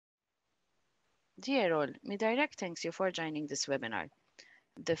Dear all, MeDirect thanks you for joining this webinar,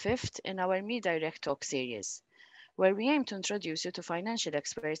 the fifth in our MeDirect Talk series, where we aim to introduce you to financial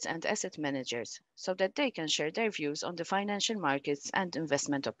experts and asset managers so that they can share their views on the financial markets and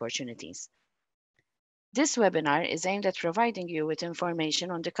investment opportunities. This webinar is aimed at providing you with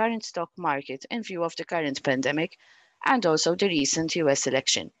information on the current stock market in view of the current pandemic and also the recent US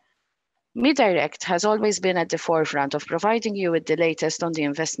election. MeDirect has always been at the forefront of providing you with the latest on the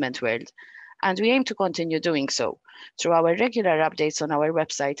investment world, and we aim to continue doing so through our regular updates on our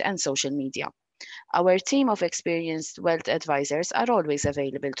website and social media. Our team of experienced wealth advisors are always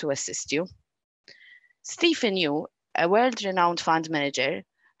available to assist you. Stephen Yu, a world-renowned fund manager,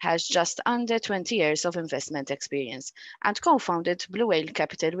 has just under 20 years of investment experience and co-founded Blue Whale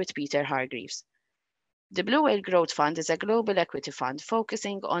Capital with Peter Hargreaves. The Blue Whale Growth Fund is a global equity fund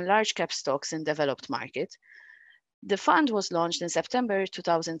focusing on large cap stocks in developed markets. The fund was launched in September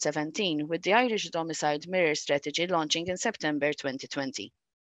 2017 with the Irish domiciled Mirror strategy launching in September 2020.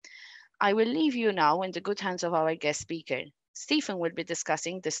 I will leave you now in the good hands of our guest speaker. Stephen will be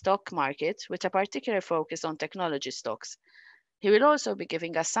discussing the stock market with a particular focus on technology stocks. He will also be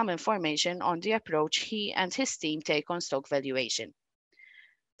giving us some information on the approach he and his team take on stock valuation.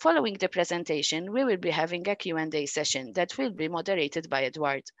 Following the presentation, we will be having a Q&A session that will be moderated by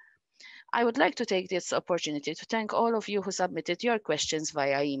Edward. I would like to take this opportunity to thank all of you who submitted your questions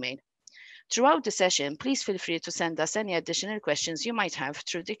via email. Throughout the session, please feel free to send us any additional questions you might have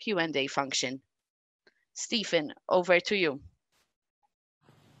through the Q&A function. Stephen, over to you.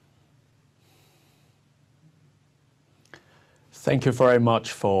 Thank you very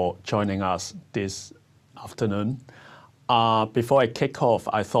much for joining us this afternoon. Before I kick off,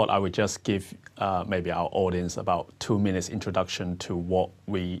 I thought I would just give maybe our audience about 2 minutes introduction to what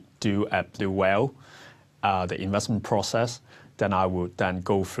we do at Blue Whale, the investment process. Then I would then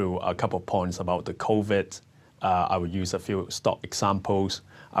go through a couple of points about the COVID. I will use a few stock examples.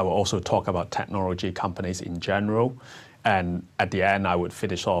 I will also talk about technology companies in general. And at the end, I would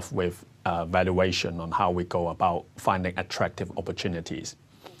finish off with valuation on how we go about finding attractive opportunities.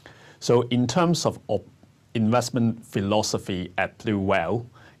 So in terms of investment philosophy at Blue Whale,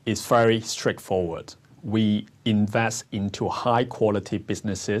 is very straightforward. We invest into high quality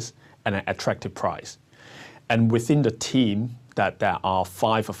businesses at an attractive price. And within the team, that there are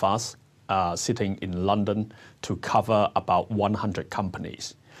 5 of us sitting in London to cover about 100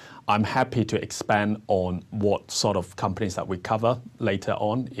 companies. I'm happy to expand on what sort of companies that we cover later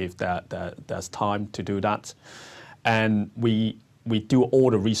on if there's time to do that. And we do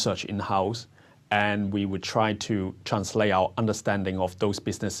all the research in-house, and we would try to translate our understanding of those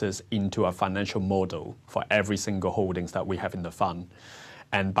businesses into a financial model for every single holdings that we have in the fund.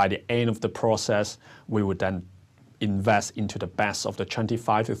 And by the end of the process, we would then invest into the best of the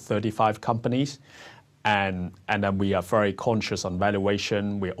 25 to 35 companies. And then we are very conscious on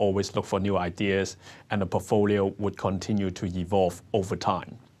valuation. We always look for new ideas, and the portfolio would continue to evolve over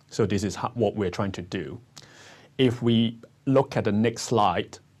time. So this is what we're trying to do. If we look at the next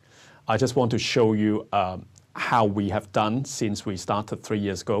slide, I just want to show you how we have done since we started 3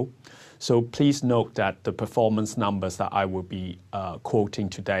 years ago. So please note that the performance numbers that I will be quoting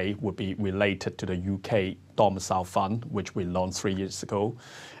today will be related to the UK domicile fund, which we launched 3 years ago.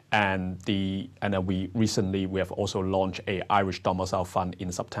 And then we have also launched an Irish domicile fund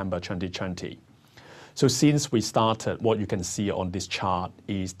in September 2020. So since we started, what you can see on this chart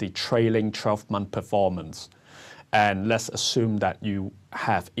is the trailing 12-month performance. And let's assume that you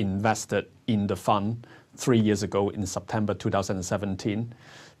have invested in the fund 3 years ago in September 2017.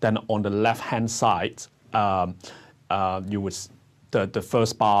 Then on the left-hand side, the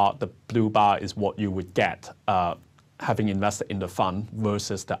first bar, the blue bar, is what you would get having invested in the fund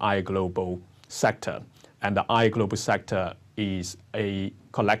versus the iGlobal sector. And the iGlobal sector is a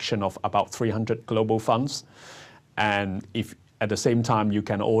collection of about 300 global funds. And if at the same time, you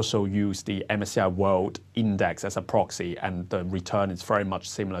can also use the MSCI World Index as a proxy, and the return is very much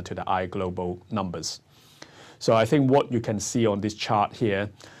similar to the iGlobal numbers. So I think what you can see on this chart here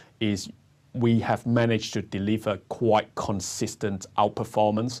is we have managed to deliver quite consistent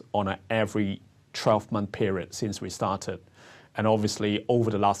outperformance on an every 12-month period since we started. And obviously, over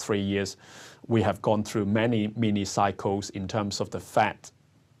the last 3 years, we have gone through many mini cycles in terms of the Fed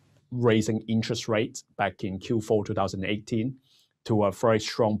raising interest rates back in Q4 2018 to a very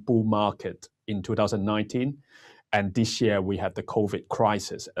strong bull market in 2019. And this year, we have the COVID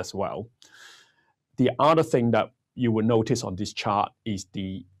crisis as well. The other thing that you will notice on this chart is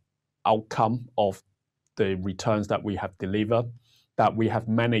the outcome of the returns that we have delivered. that we have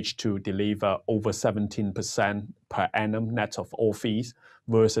managed to deliver over 17% per annum net of all fees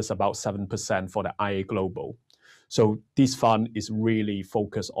versus about 7% for the IA Global. So this fund is really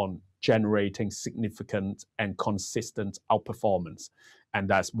focused on generating significant and consistent outperformance. And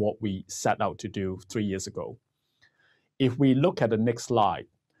that's what we set out to do 3 years ago. If we look at the next slide,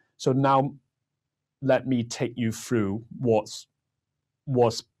 so now let me take you through what's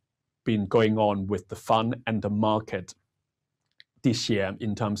been going on with the fund and the market this year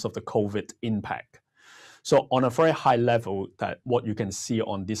in terms of the COVID impact. So on a very high level, that what you can see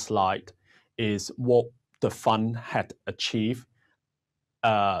on this slide is what the fund had achieved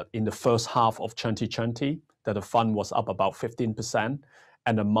in the first half of 2020, that the fund was up about 15%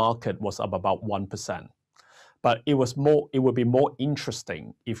 and the market was up about 1%. But it would be more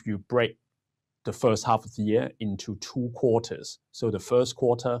interesting if you break the first half of the year into 2 quarters. So the first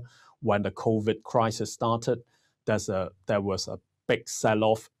quarter, when the COVID crisis started, there was a big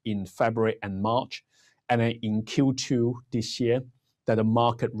sell-off in February and March. And then in Q2 this year, that the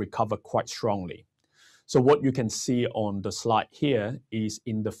market recovered quite strongly. So what you can see on the slide here is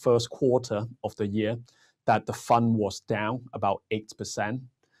in the first quarter of the year that the fund was down about 8%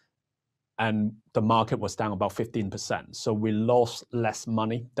 and the market was down about 15%. So we lost less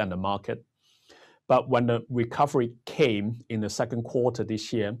money than the market. But when the recovery came in the second quarter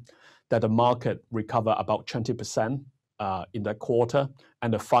this year, that the market recovered about 20% in that quarter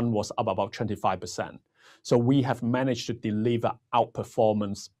and the fund was up about 25%. So we have managed to deliver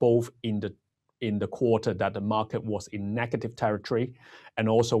outperformance both in the quarter that the market was in negative territory and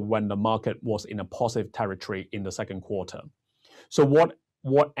also when the market was in a positive territory in the second quarter. So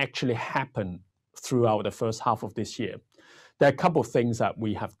what actually happened throughout the first half of this year? There are a couple of things that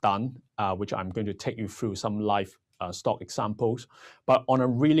we have done, which I'm going to take you through some live stock examples. But on a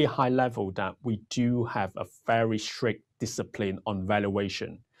really high level, that we do have a very strict discipline on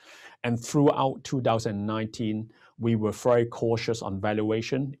valuation. And throughout 2019, we were very cautious on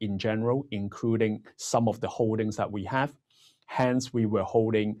valuation in general, including some of the holdings that we have. Hence, we were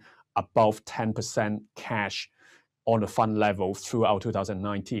holding above 10% cash on the fund level throughout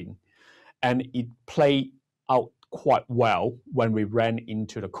 2019. And it played out quite well when we ran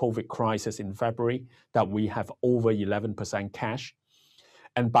into the COVID crisis in February, that we have over 11% cash.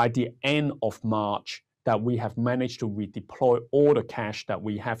 And by the end of March, that we have managed to redeploy all the cash that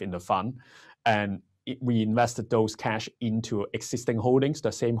we have in the fund, and we invested those cash into existing holdings,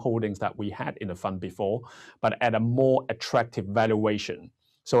 the same holdings that we had in the fund before, but at a more attractive valuation.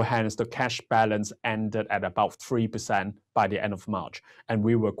 So hence the cash balance ended at about 3% by the end of March. And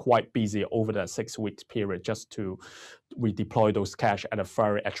we were quite busy over that 6-week period just to redeploy those cash at a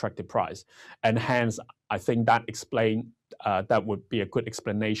very attractive price. And hence, I think that that would be a good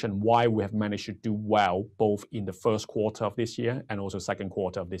explanation why we have managed to do well both in the first quarter of this year and also second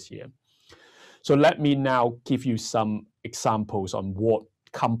quarter of this year. So let me now give you some examples on what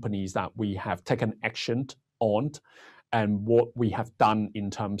companies that we have taken action on and what we have done in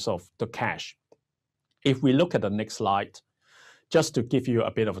terms of the cash. If we look at the next slide, just to give you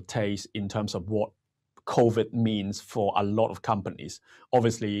a bit of a taste in terms of what COVID means for a lot of companies.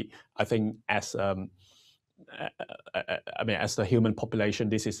 Obviously, I think as the human population,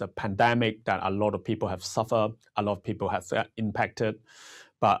 this is a pandemic that a lot of people have suffered, a lot of people have impacted.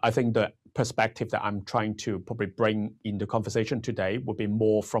 But I think the perspective that I'm trying to probably bring in the conversation today would be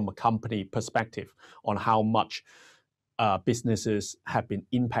more from a company perspective on how much businesses have been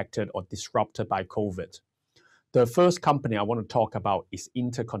impacted or disrupted by COVID. The first company I want to talk about is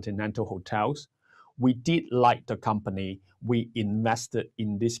Intercontinental Hotels. We did like the company. We invested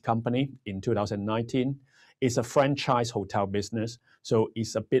in this company in 2019. It's a franchise hotel business, so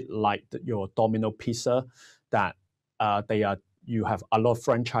it's a bit like your Domino Pizza, that you have a lot of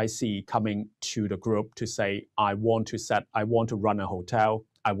franchisee coming to the group to say, I want to run a hotel,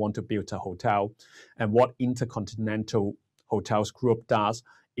 I want to build a hotel. And what Intercontinental Hotels Group does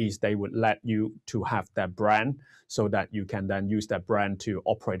is they would let you to have their brand so that you can then use that brand to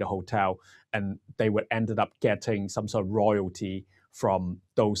operate a hotel. And they would end up getting some sort of royalty from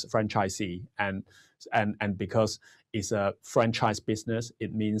those franchisee. And because it's a franchise business,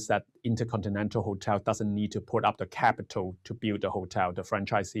 it means that Intercontinental Hotel doesn't need to put up the capital to build the hotel. The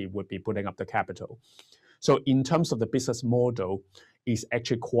franchisee would be putting up the capital. So in terms of the business model, it's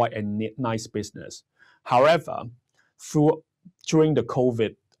actually quite a nice business. However, during the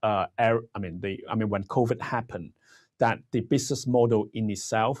COVID when COVID happened, that the business model in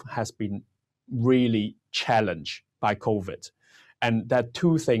itself has been really challenged by COVID. And there are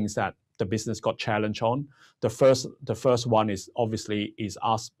 2 things that the business got challenged on. The first one is obviously is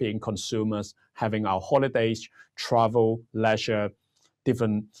us being consumers, having our holidays, travel, leisure,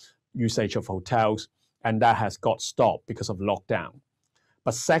 different usage of hotels, and that has got stopped because of lockdown.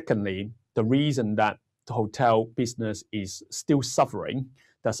 But secondly, the reason that the hotel business is still suffering,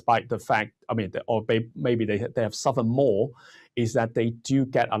 despite the fact, or maybe they have suffered more, is that they do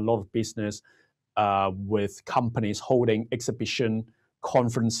get a lot of business with companies holding exhibition,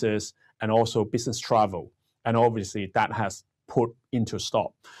 conferences, and also business travel. And obviously that has put into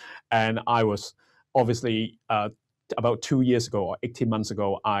stop. And I was obviously about 2 years ago or 18 months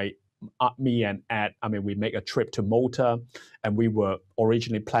ago, me and Ed, we make a trip to Malta, and we were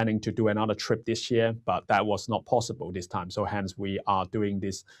originally planning to do another trip this year, but that was not possible this time. So hence we are doing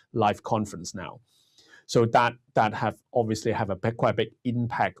this live conference now. So that have obviously have quite a big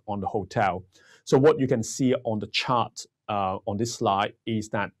impact on the hotel. So what you can see on the chart on this slide is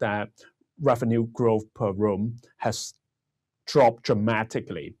that the revenue growth per room has dropped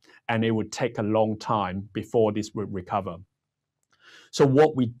dramatically, and it would take a long time before this would recover. So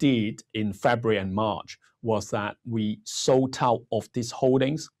what we did in February and March was that we sold out of these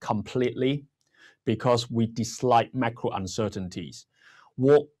holdings completely because we dislike macro uncertainties.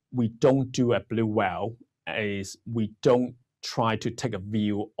 What we don't do at Blue Whale is we don't try to take a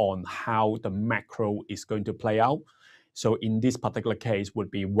view on how the macro is going to play out. So in this particular case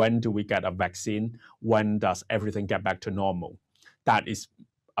would be, when do we get a vaccine? When does everything get back to normal? That is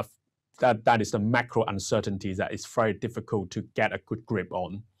the macro uncertainty that is very difficult to get a good grip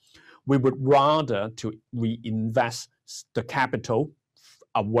on. We would rather to reinvest the capital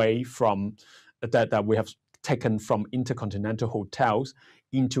away from that we have taken from intercontinental hotels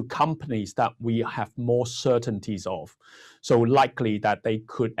into companies that we have more certainties of. So likely that they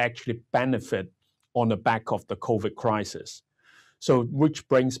could actually benefit on the back of the COVID crisis. So which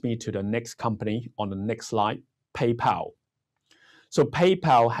brings me to the next company on the next slide, PayPal. So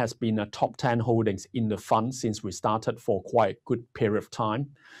PayPal has been a top 10 holdings in the fund since we started for quite a good period of time.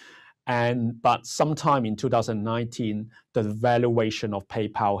 But sometime in 2019, the valuation of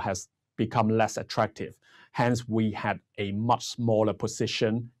PayPal has become less attractive. Hence, we had a much smaller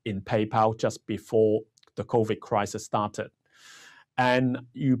position in PayPal just before the COVID crisis started. And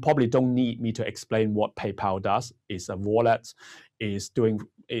you probably don't need me to explain what PayPal does. It's a wallet, is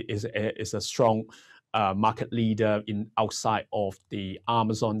a strong market leader outside of the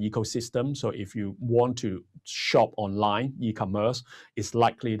Amazon ecosystem. So if you want to shop online, e-commerce, it's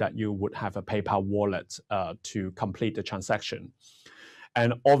likely that you would have a PayPal wallet to complete the transaction.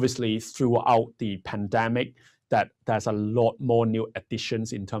 And obviously throughout the pandemic, that there's a lot more new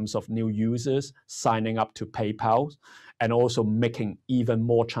additions in terms of new users signing up to PayPal and also making even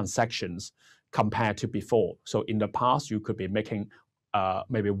more transactions compared to before. So in the past, you could be making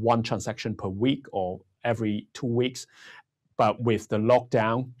maybe one transaction per week or every 2 weeks. But with the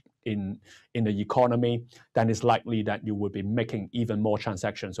lockdown in the economy, then it's likely that you will be making even more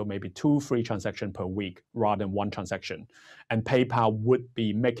transactions, so maybe 2-3 transactions per week rather than one transaction. And PayPal would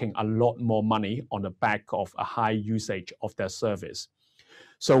be making a lot more money on the back of a high usage of their service.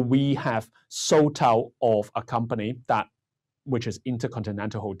 So we have sold out of a company which is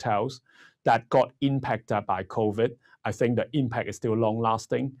Intercontinental Hotels, that got impacted by COVID. I think the impact is still long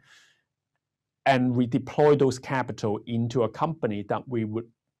lasting. And we deploy those capital into a company that we would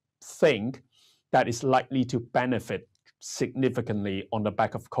think that is likely to benefit significantly on the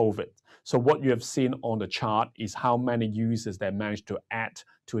back of COVID. So what you have seen on the chart is how many users they managed to add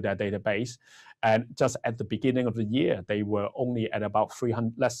to their database. And just at the beginning of the year, they were only at about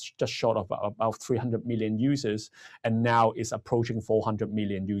 300, just short of about 300 million users. And now it's approaching 400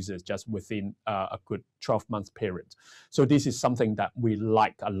 million users just within a good 12-month period. So this is something that we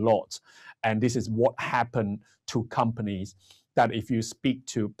like a lot. And this is what happened to companies that if you speak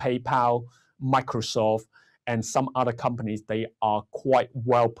to PayPal, Microsoft, and some other companies, they are quite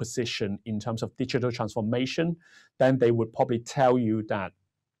well positioned in terms of digital transformation, then they would probably tell you that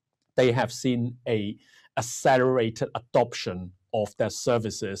they have seen a accelerated adoption of their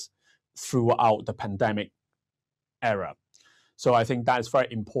services throughout the pandemic era. So I think that is very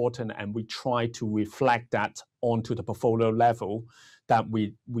important, and we try to reflect that onto the portfolio level, that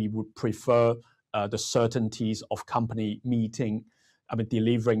we would prefer the certainties of company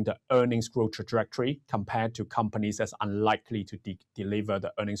delivering the earnings growth trajectory compared to companies that's unlikely to deliver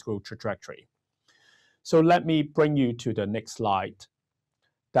the earnings growth trajectory. So let me bring you to the next slide,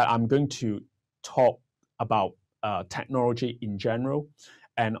 that I'm going to talk about technology in general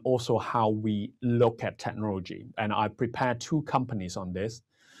and also how we look at technology. And I prepared 2 companies on this.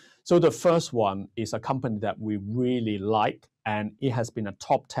 So the first one is a company that we really like, and it has been a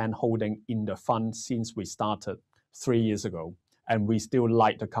top 10 holding in the fund since we started 3 years ago. And we still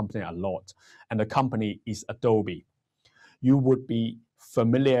like the company a lot. And the company is Adobe. You would be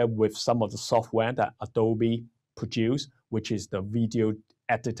familiar with some of the software that Adobe produce, which is the video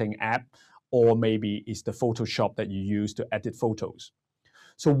editing app, or maybe it's the Photoshop that you use to edit photos.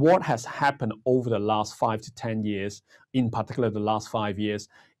 So what has happened over the last 5 to 10 years, in particular the last 5 years,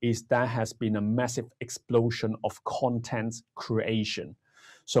 is there has been a massive explosion of content creation.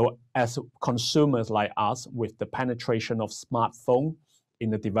 So as consumers like us, with the penetration of smartphone in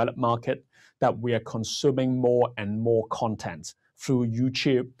the developed market, that we are consuming more and more content through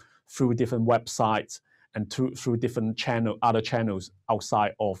YouTube, through different websites, and through different other channels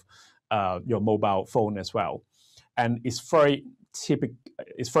outside of your mobile phone as well. And it's very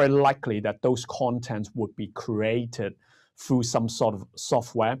likely that those contents would be created through some sort of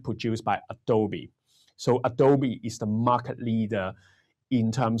software produced by Adobe. So Adobe is the market leader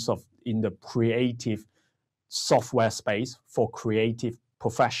in terms of in the creative software space for creative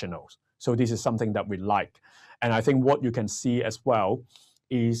professionals. So this is something that we like. And I think what you can see as well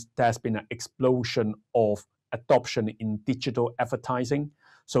is there's been an explosion of adoption in digital advertising.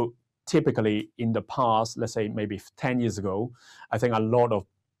 So typically in the past, let's say maybe 10 years ago, I think a lot of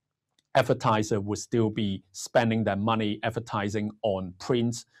advertisers would still be spending their money advertising on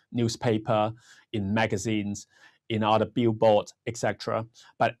print, newspaper, in magazines, in other billboards, etc.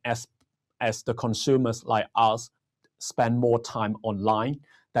 But as the consumers like us spend more time online,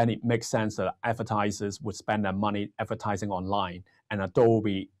 then it makes sense that advertisers would spend their money advertising online. And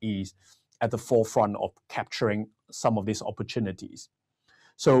Adobe is at the forefront of capturing some of these opportunities.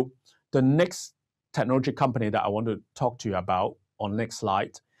 So the next technology company that I want to talk to you about on next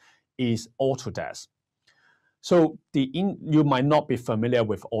slide is Autodesk. So you might not be familiar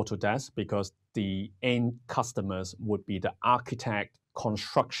with Autodesk because the end customers would be the architect,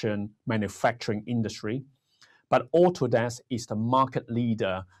 construction, manufacturing industry. But Autodesk is the market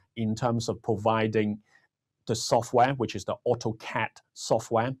leader in terms of providing the software, which is the AutoCAD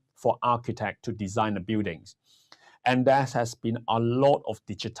software for architects to design the buildings. And there has been a lot of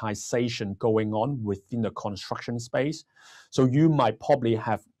digitization going on within the construction space. So you might probably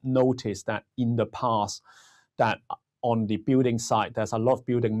have noticed that in the past, that on the building side, there's a lot of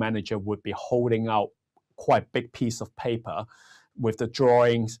building manager would be holding out quite a big piece of paper with the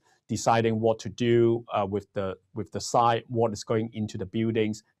drawings, deciding what to do with the site, what is going into the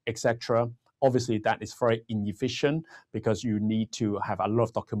buildings, etc. Obviously, that is very inefficient because you need to have a lot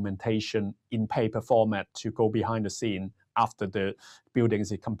of documentation in paper format to go behind the scene after the building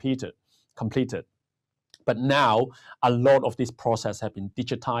is completed. But now, a lot of this process have been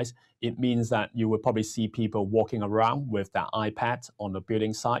digitized. It means that you will probably see people walking around with their iPad on the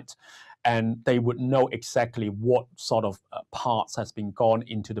building site, and they would know exactly what sort of parts has been gone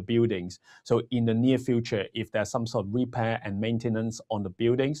into the buildings. So in the near future, if there's some sort of repair and maintenance on the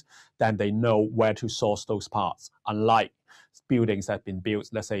buildings, then they know where to source those parts. Unlike buildings that have been built,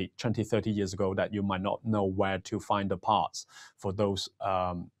 let's say 20, 30 years ago, that you might not know where to find the parts for those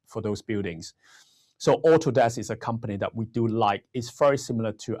buildings. So Autodesk is a company that we do like. It's very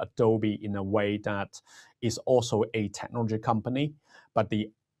similar to Adobe in a way that is also a technology company, but the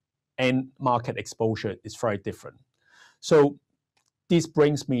end market exposure is very different. So this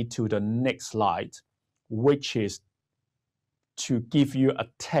brings me to the next slide, which is to give you a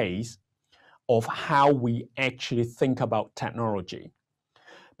taste of how we actually think about technology.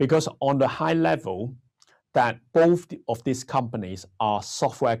 Because on the high level, that both of these companies are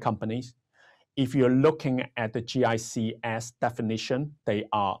software companies. If you're looking at the GICS definition, they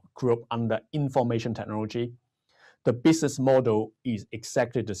are grouped under information technology. The business model is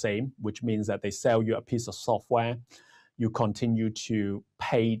exactly the same, which means that they sell you a piece of software. You continue to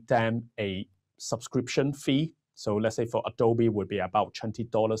pay them a subscription fee. So let's say for Adobe would be about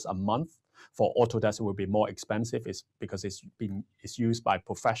 $20 a month. For Autodesk, it would be more expensive because it's used by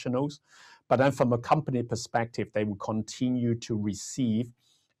professionals. But then from a company perspective, they will continue to receive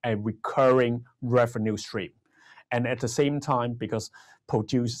a recurring revenue stream. And at the same time, because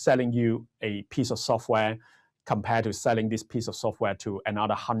selling you a piece of software compared to selling this piece of software to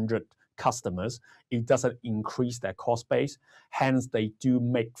another 100 customers, it doesn't increase their cost base. Hence, they do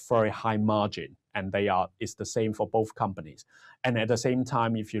make very high margin, and it's the same for both companies. And at the same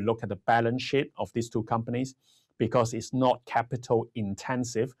time, if you look at the balance sheet of these two companies, because it's not capital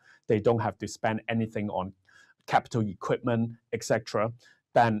intensive, they don't have to spend anything on capital equipment, etc.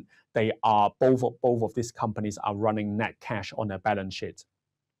 Then they are both of these companies are running net cash on their balance sheet.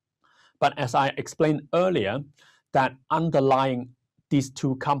 But as I explained earlier, that underlying these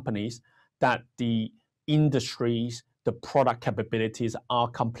two companies, that the industries, the product capabilities are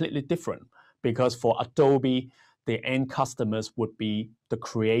completely different. Because for Adobe, the end customers would be the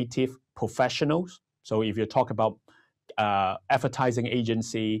creative professionals. So if you talk about advertising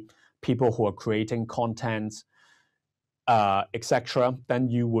agency, people who are creating content, etc., then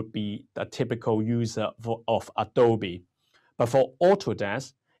you would be a typical user of Adobe. But for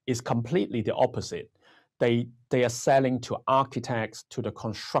Autodesk, it's completely the opposite. They are selling to architects, to the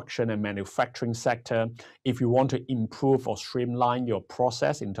construction and manufacturing sector. If you want to improve or streamline your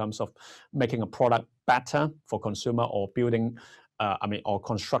process in terms of making a product better for consumer or building, or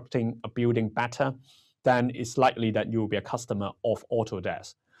constructing a building better, then it's likely that you will be a customer of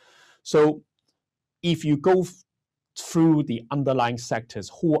Autodesk. So if you go through the underlying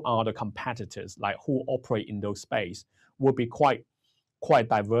sectors, who are the competitors, like who operate in those space, will be quite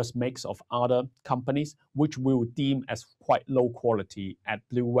diverse mix of other companies, which we would deem as quite low quality. At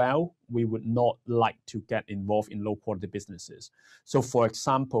Blue Whale, we would not like to get involved in low quality businesses. So for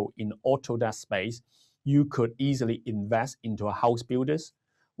example, in Autodesk space, you could easily invest into a house builders,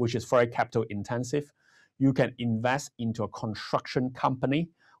 which is very capital intensive. You can invest into a construction company,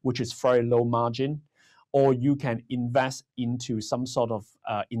 which is very low margin, or you can invest into some sort of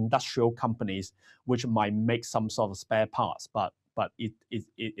industrial companies, which might make some sort of spare parts, but it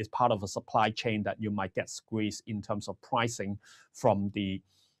is part of a supply chain that you might get squeezed in terms of pricing from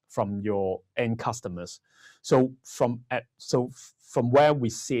your end customers. So from where we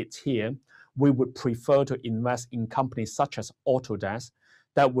sit here, we would prefer to invest in companies such as Autodesk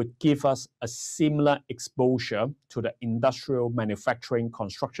that would give us a similar exposure to the industrial manufacturing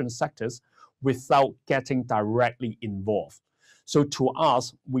construction sectors without getting directly involved. So to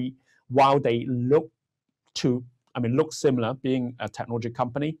us, while they look similar, being a technology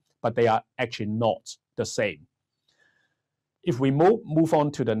company, but they are actually not the same. If we move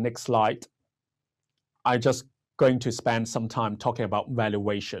on to the next slide, I just going to spend some time talking about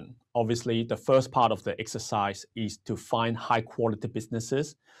valuation. Obviously, the first part of the exercise is to find high quality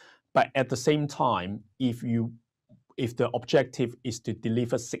businesses, but at the same time, if the objective is to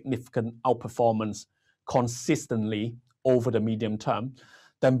deliver significant outperformance consistently over the medium term,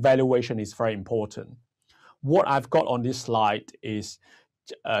 then valuation is very important. What I've got on this slide is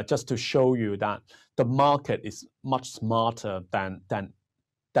just to show you that the market is much smarter than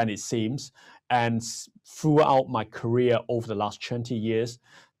it seems. And throughout my career over the last 20 years,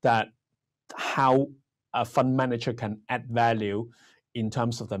 that how a fund manager can add value in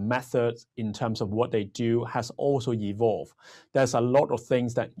terms of the methods, in terms of what they do, has also evolved. There's a lot of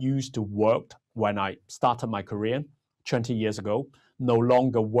things that used to work when I started my career 20 years ago, no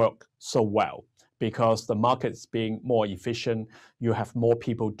longer work so well because the market's being more efficient. You have more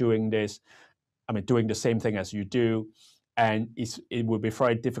people doing this, doing the same thing as you do. And it will be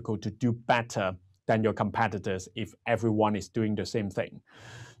very difficult to do better than your competitors if everyone is doing the same thing.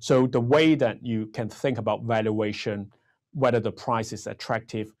 So the way that you can think about valuation, whether the price is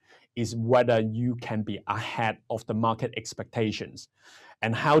attractive, is whether you can be ahead of the market expectations.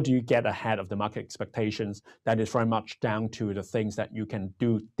 And how do you get ahead of the market expectations? That is very much down to the things that you can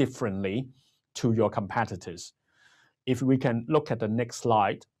do differently to your competitors. If we can look at the next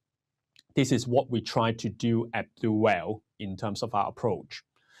slide, this is what we try to do at Blue Whale in terms of our approach.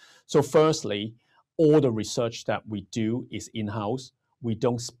 So firstly, all the research that we do is in-house. We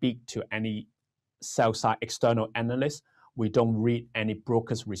don't speak to any sell-side external analysts. We don't read any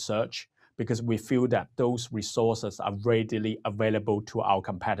brokers' research because we feel that those resources are readily available to our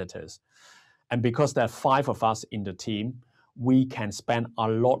competitors. And because there are 5 of us in the team, we can spend a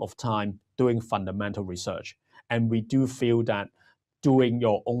lot of time doing fundamental research. And we do feel that doing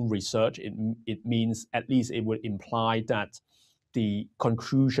your own research, it means at least it would imply that the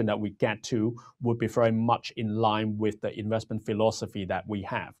conclusion that we get to would be very much in line with the investment philosophy that we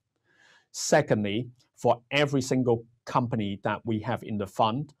have. Secondly, for every single company that we have in the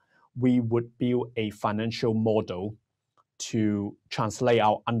fund, we would build a financial model to translate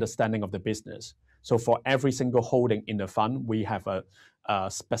our understanding of the business. So for every single holding in the fund, we have a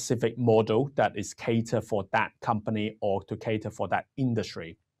specific model that is catered for that company or to cater for that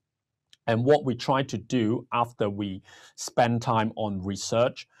industry. And what we try to do after we spend time on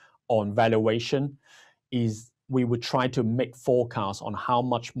research, on valuation, is we would try to make forecasts on how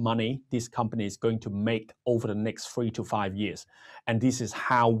much money this company is going to make over the next 3 to 5 years. And this is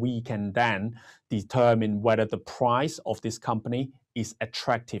how we can then determine whether the price of this company is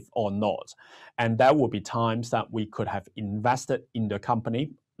attractive or not. And there will be times that we could have invested in the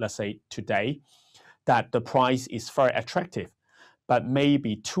company, let's say today, that the price is very attractive. But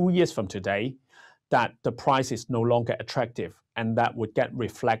maybe 2 years from today, that the price is no longer attractive, and that would get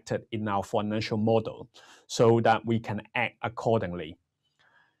reflected in our financial model so that we can act accordingly.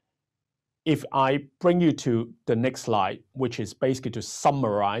 if I bring you to the next slide, which is basically to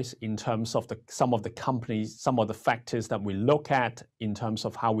summarize in terms of some of the companies, some of the factors that we look at in terms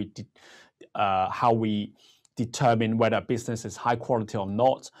of how we determine whether a business is high quality or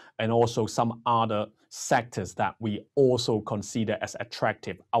not, and also some other sectors that we also consider as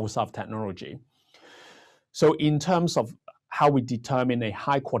attractive outside of technology. So in terms of how we determine a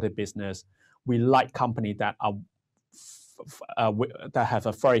high quality business, we like companies that are that have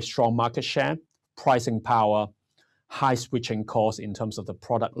a very strong market share, pricing power, high switching costs in terms of the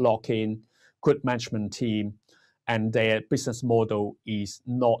product lock-in, good management team, and their business model is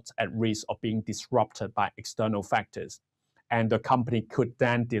not at risk of being disrupted by external factors. And the company could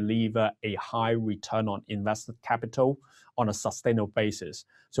then deliver a high return on invested capital on a sustainable basis.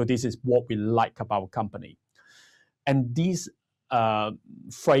 So this is what we like about a company. And these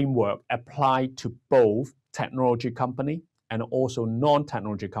framework apply to both technology company and also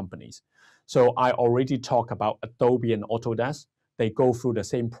non-technology companies. So I already talked about Adobe and Autodesk. They go through the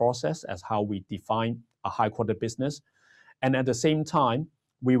same process as how we define a high quality business. And at the same time,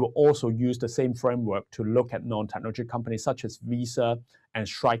 we will also use the same framework to look at non-technology companies such as Visa and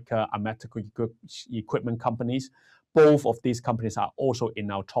Stryker are medical equipment companies. Both of these companies are also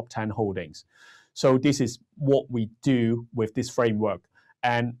in our top 10 holdings. So this is what we do with this framework.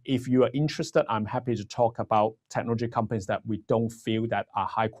 And if you are interested, I'm happy to talk about technology companies that we don't feel that are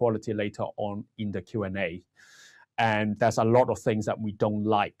high quality later on in the Q&A. And there's a lot of things that we don't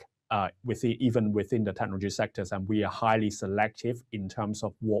like even within the technology sectors, and we are highly selective in terms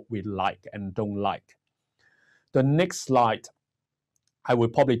of what we like and don't like. The next slide, I will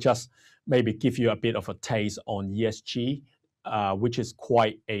probably just maybe give you a bit of a taste on ESG, which is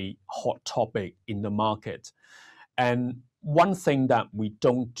quite a hot topic in the market. And one thing that we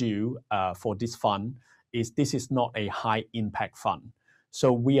don't do for this fund is this is not a high impact fund.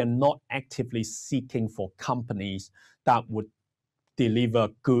 So we are not actively seeking for companies that would deliver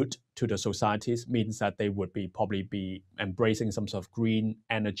good to the societies, means that they would probably be embracing some sort of green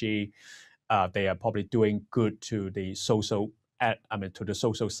energy. They are probably doing good to the social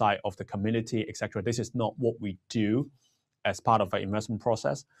side of the community, etc. This is not what we do as part of our investment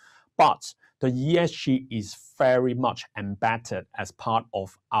process. But the ESG is very much embedded as part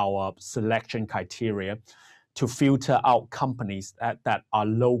of our selection criteria to filter out companies that are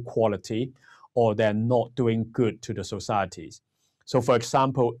low quality or they're not doing good to the societies. So for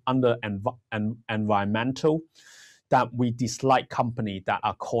example, under environmental, that we dislike companies that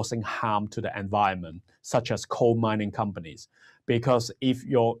are causing harm to the environment, such as coal mining companies. Because if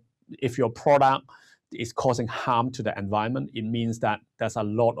your product is causing harm to the environment, it means that there's a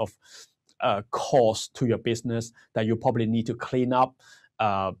lot of cost to your business that you probably need to clean up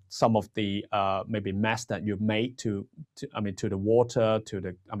some of the maybe mess that you've made to the water, to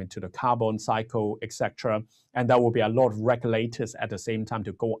the carbon cycle, etc. And there will be a lot of regulators at the same time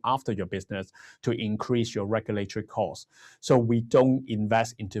to go after your business to increase your regulatory costs. So we don't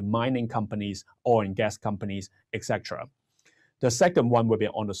invest into mining companies, oil and gas companies, etc. The second one will be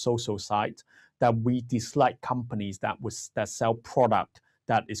on the social side, that we dislike companies that sell product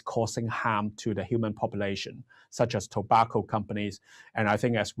that is causing harm to the human population, such as tobacco companies. And I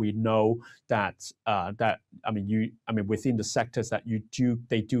think, as we know, that within the sectors that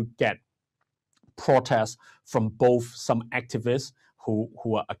they do get protests from both some activists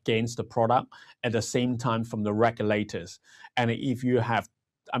who are against the product, at the same time from the regulators. And if you have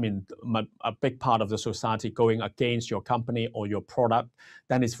a big part of the society going against your company or your product,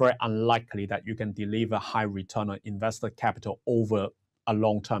 then it's very unlikely that you can deliver high return on invested capital over a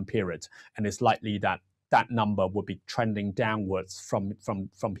long-term period. And it's likely that that number will be trending downwards from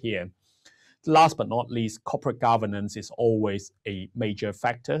here. Last but not least, corporate governance is always a major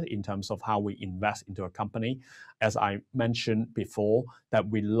factor in terms of how we invest into a company. As I mentioned before, that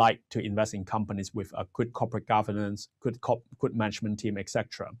we like to invest in companies with a good corporate governance, good management team,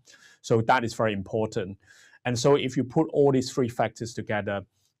 etc. So that is very important. And so if you put all these three factors together,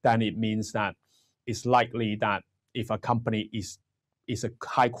 then it means that it's likely that if a company is a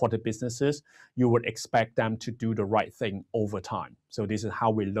high quality businesses, you would expect them to do the right thing over time. So this is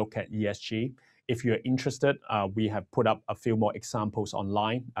how we look at ESG. If you're interested, we have put up a few more examples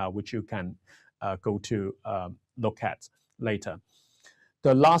online, which you can go to look at later.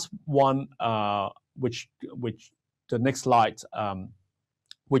 The last one, which the next slide,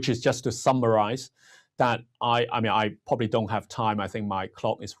 which is just to summarize that I probably don't have time. I think my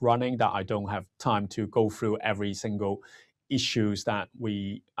clock is running, that I don't have time to go through every single issues that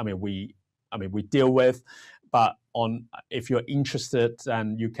we deal with. But if you're interested,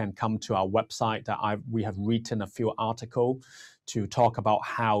 then you can come to our website. We have written a few articles to talk about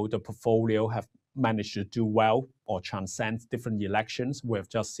how the portfolio have managed to do well or transcend different elections. We've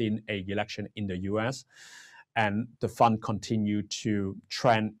just seen an election in the US, and the fund continue to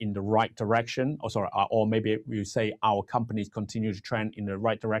trend in the right direction. Or maybe we say our companies continue to trend in the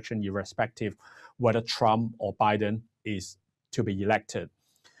right direction, irrespective whether Trump or Biden is to be elected.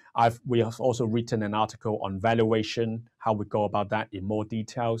 We have also written an article on valuation, how we go about that in more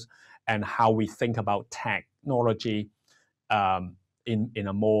details, and how we think about technology in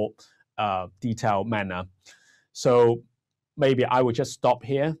a more detailed manner. So maybe I will just stop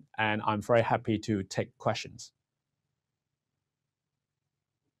here, and I'm very happy to take questions.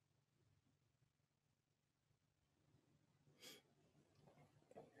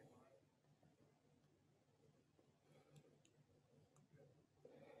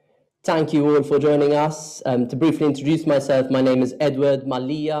 Thank you all for joining us. To briefly introduce myself, my name is Edward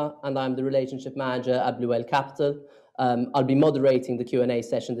Malia, and I'm the Relationship Manager at Blue Whale Capital. I'll be moderating the Q&A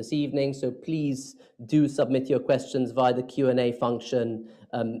session this evening, so please do submit your questions via the Q&A function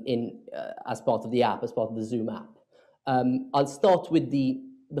as part of the app, as part of the Zoom app. I'll start with the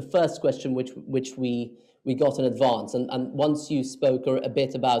first question, which we got in advance, and once you spoke a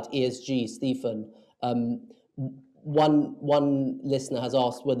bit about ESG, Stephen, one listener has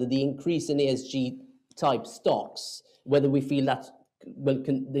asked whether the increase in ESG type stocks, whether we feel that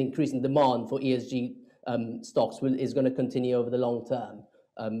the increase in demand for ESG stocks is going to continue over the long term.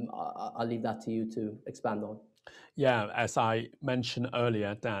 I'll leave that to you to expand on. Yeah, as I mentioned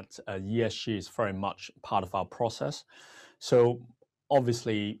earlier, that ESG is very much part of our process. So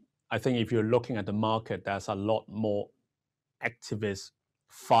obviously, I think if you're looking at the market, there's a lot more activist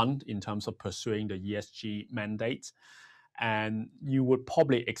fund in terms of pursuing the ESG mandates. And you would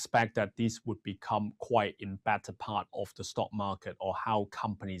probably expect that this would become quite in better part of the stock market, or how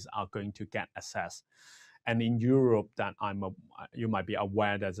companies are going to get access. And in Europe, that you might be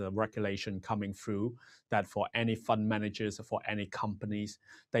aware, there's a regulation coming through that for any fund managers, for any companies,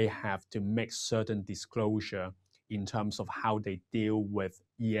 they have to make certain disclosure in terms of how they deal with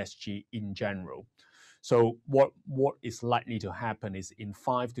ESG in general. So what is likely to happen is in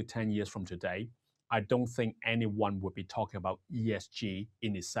 5 to 10 years from today, I don't think anyone would be talking about ESG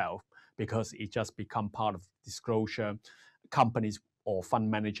in itself, because it just become part of disclosure. Companies or fund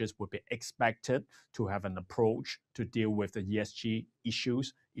managers would be expected to have an approach to deal with the ESG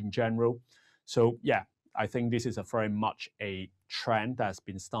issues in general. So yeah, I think this is a very much a trend that's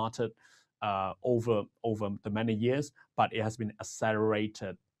been started over the many years, but it has been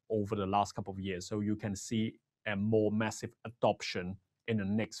accelerated over the last couple of years. So you can see a more massive adoption in the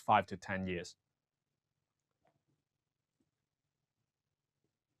next 5 to 10 years.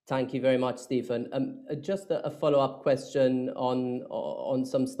 Thank you very much, Stephen. Just a follow-up question on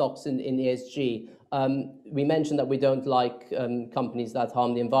some stocks in ESG. We mentioned that we don't like companies that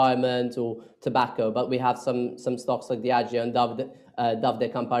harm the environment or tobacco, but we have some stocks like Diageo and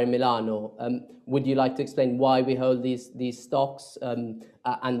Davide Campari Milano. Would you like to explain why we hold these stocks and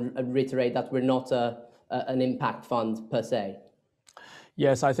reiterate that we're not an impact fund per se?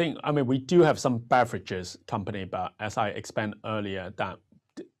 Yes, I mean, we do have some beverages company, but as I explained earlier, that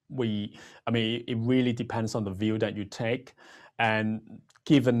it really depends on the view that you take. And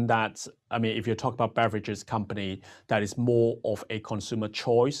given that, I mean, if you talk about beverages company, that is more of a consumer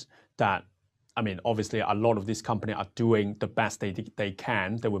choice, that, I mean, obviously a lot of these companies are doing the best they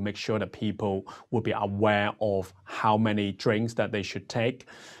can. They will make sure that people will be aware of how many drinks that they should take.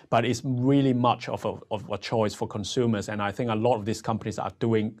 But it's really much of a choice for consumers. And I think a lot of these companies are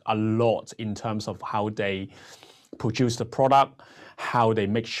doing a lot in terms of how they produce the product, how they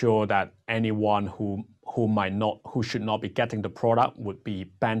make sure that anyone who should not be getting the product would be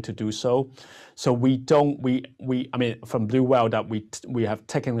banned to do so. So I mean, from Blue Whale, that we have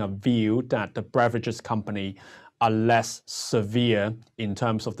taken a view that the beverages company are less severe in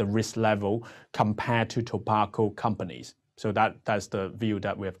terms of the risk level compared to tobacco companies. So that's the view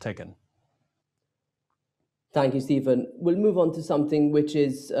that we have taken. Thank you, Stephen. We'll move on to something which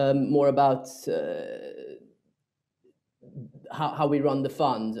is more about how we run the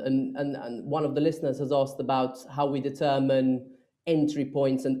fund. And one of the listeners has asked about how we determine entry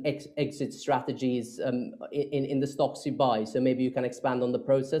points and exit strategies in the stocks you buy. So maybe you can expand on the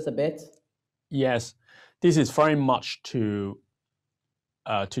process a bit. Yes, this is very much to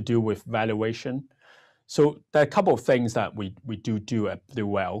do with valuation. So there are a couple of things that we do at Blue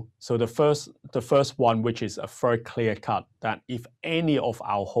Whale. So the first one, which is a very clear cut, that if any of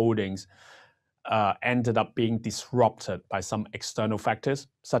our holdings ended up being disrupted by some external factors,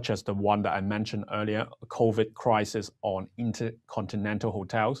 such as the one that I mentioned earlier, a COVID crisis on intercontinental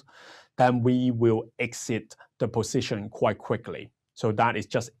hotels, then we will exit the position quite quickly. So that is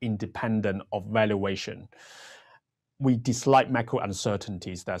just independent of valuation. We dislike macro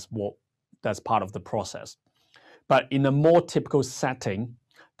uncertainties. That's part of the process. But in a more typical setting,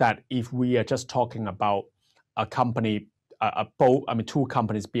 that if we are just talking about a company, two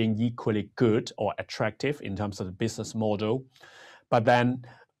companies being equally good or attractive in terms of the business model, but then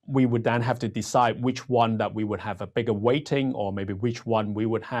we would then have to decide which one that we would have a bigger weighting, or maybe which one we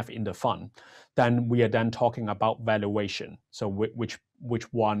would have in the fund. Then we are then talking about valuation. So which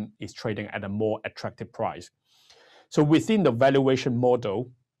one is trading at a more attractive price. So within the valuation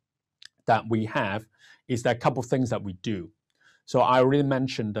model that we have, is there a couple of things that we do. So I already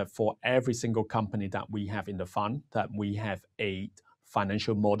mentioned that for every single company that we have in the fund, that we have a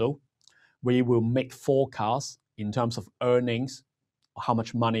financial model. We will make forecasts in terms of earnings, how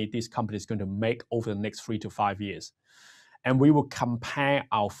much money this company is going to make over the next 3 to 5 years. And we will compare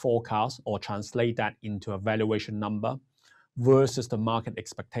our forecast or translate that into a valuation number versus the market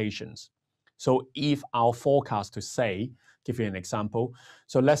expectations. So if our forecast to say, give you an example,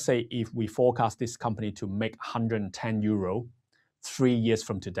 so let's say if we forecast this company to make 110 euro 3 years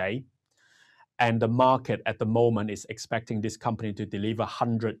from today, and the market at the moment is expecting this company to deliver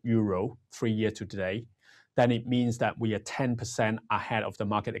 100 euro 3 years to today, then it means that we are 10% ahead of the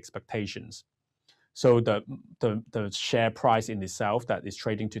market expectations. So the share price in itself that is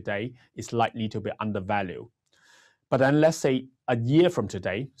trading today is likely to be undervalued. But then let's say a year from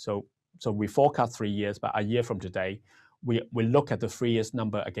today, so we forecast 3 years, but a year from today, we look at the 3 years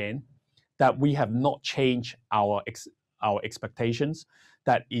number again, that we have not changed our expectations,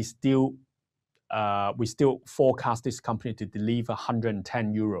 that is still, we still forecast this company to deliver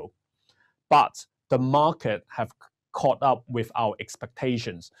 110 euro. But the market have caught up with our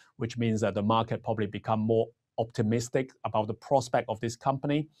expectations, which means that the market probably become more optimistic about the prospect of this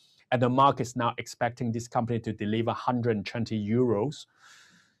company. And the market is now expecting this company to deliver 120 euros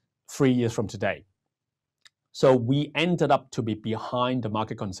 3 years from today. So we ended up to be behind the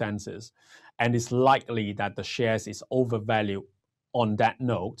market consensus, and it's likely that the shares is overvalued on that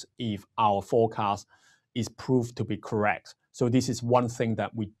note if our forecast is proved to be correct. So this is one thing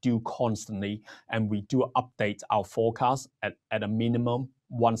that we do constantly, and we do update our forecast at a minimum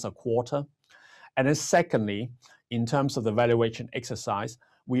once a quarter. And then secondly, in terms of the valuation exercise,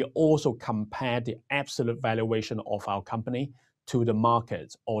 we also compare the absolute valuation of our company to the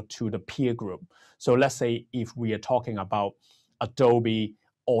market or to the peer group. So let's say if we are talking about Adobe,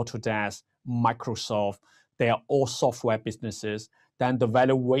 Autodesk, Microsoft, they are all software businesses, then the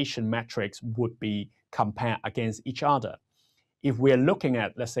valuation metrics would be compared against each other. If we are looking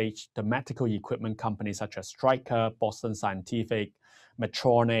at, let's say, the medical equipment companies such as Stryker, Boston Scientific,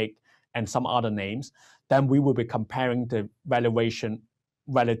 Medtronic, and some other names, then we will be comparing the valuation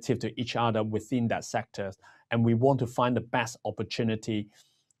relative to each other within that sector. And we want to find the best opportunity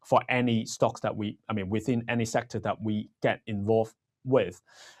for any stocks that within any sector that we get involved with.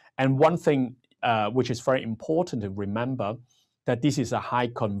 And one thing which is very important to remember, that this is a high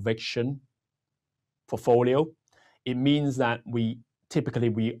conviction portfolio. It means that we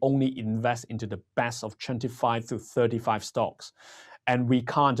only invest into the best of 25 to 35 stocks. And we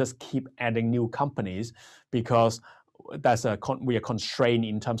can't just keep adding new companies because we are constrained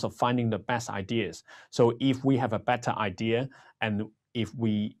in terms of finding the best ideas. So if we have a better idea, and if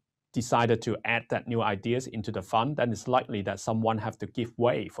we decided to add that new ideas into the fund, then it's likely that someone have to give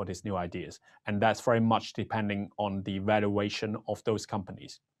way for these new ideas. And that's very much depending on the valuation of those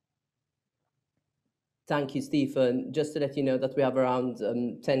companies. Thank you, Stephen. Just to let you know that we have around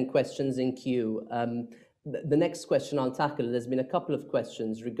 10 questions in queue. The next question I'll tackle, there's been a couple of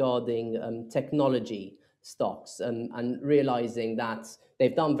questions regarding technology stocks, and realizing that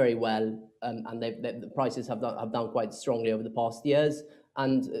they've done very well, and the prices have done quite strongly over the past years.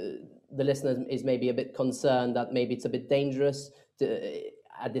 And the listener is maybe a bit concerned that maybe it's a bit dangerous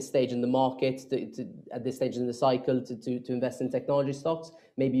at this stage in the market, at this stage in the cycle, to invest in technology stocks.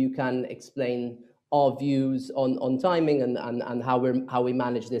 Maybe you can explain our views on timing and how we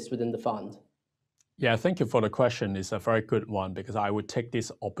manage this within the fund. Yeah, thank you for the question. It's a very good one, because I would take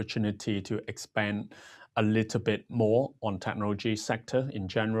this opportunity to expand a little bit more on technology sector in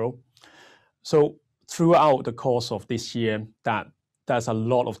general. So throughout the course of this year, that there's a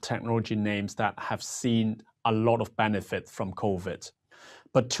lot of technology names that have seen a lot of benefit from COVID.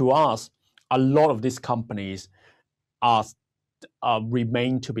 But to us, a lot of these companies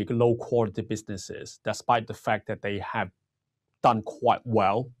remain to be low quality businesses, despite the fact that they have done quite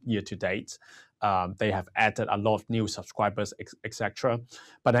well year to date. they have added a lot of new subscribers, etc.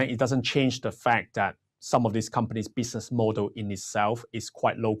 But then it doesn't change the fact that some of these companies' business model in itself is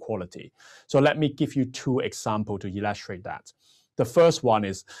quite low quality. So let me give you two examples to illustrate that. The first one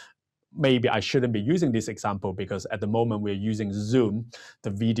is, maybe I shouldn't be using this example because at the moment we're using Zoom, the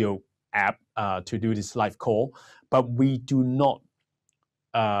video app, to do this live call, but we do not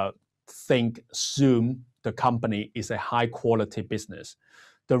think Zoom, the company, is a high quality business.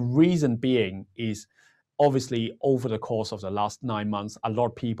 The reason being is obviously over the course of the last 9 months, a lot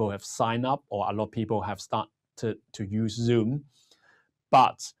of people have signed up or a lot of people have started to use Zoom,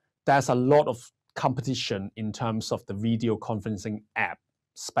 but there's a lot of competition in terms of the video conferencing app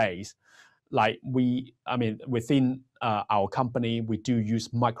space. Like within our company, we do use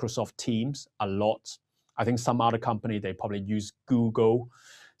Microsoft Teams a lot. I think some other company, they probably use Google.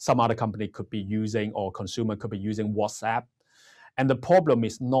 Some other company could be using, or consumer could be using WhatsApp. And the problem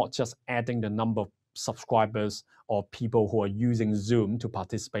is not just adding the number of subscribers or people who are using Zoom to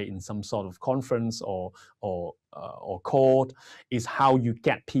participate in some sort of conference or call, is how you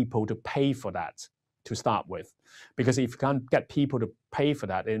get people to pay for that to start with. Because if you can't get people to pay for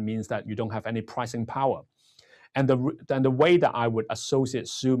that, it means that you don't have any pricing power. And the way that I would associate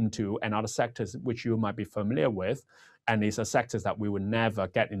Zoom to and other sectors which you might be familiar with, and it's a sectors that we would never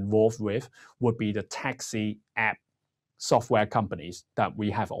get involved with, would be the taxi app software companies that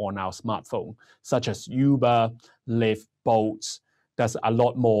we have on our smartphone, such as Uber, Lyft, Bolt. There's a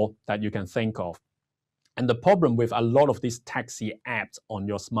lot more that you can think of. And the problem with a lot of these taxi apps on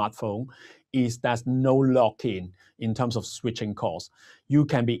your smartphone is there's no lock-in in terms of switching costs. You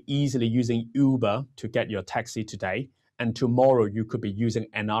can be easily using Uber to get your taxi today, and tomorrow you could be using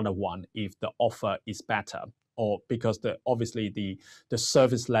another one if the offer is better, or because obviously the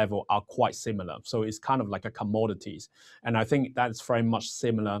service level are quite similar. So it's kind of like a commodities. And I think that's very much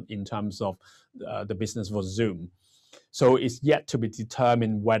similar in terms of the business for Zoom. So it's yet to be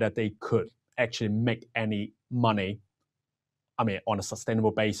determined whether they could actually make any money, on a sustainable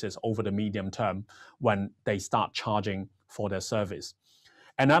basis over the medium term when they start charging for their service.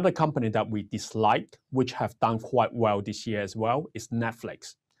 Another company that we dislike, which have done quite well this year as well, is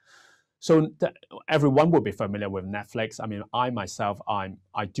Netflix. So everyone will be familiar with Netflix. I myself,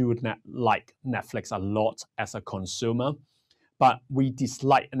 I do like Netflix a lot as a consumer, but we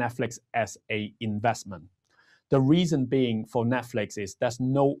dislike Netflix as an investment. The reason being for Netflix is there's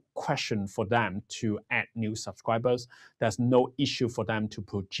no question for them to add new subscribers. There's no issue for them to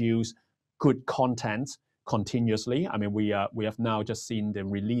produce good content continuously. We have now just seen the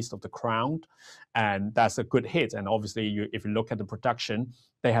release of The Crown, and that's a good hit. And obviously, if you look at the production,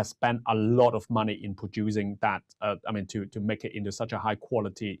 they have spent a lot of money in producing that. To make it into such a high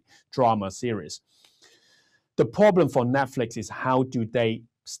quality drama series. The problem for Netflix is how do they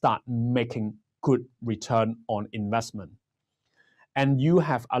start making good return on investment? And you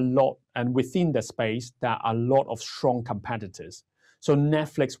have a lot, and within the space, there are a lot of strong competitors. So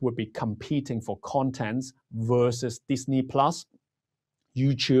Netflix would be competing for contents versus Disney Plus,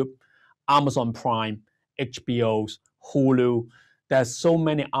 YouTube, Amazon Prime, HBO's, Hulu. There's so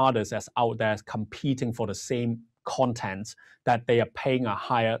many others that's out there competing for the same content that they are paying a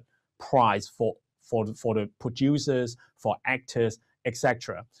higher price for the producers, for actors,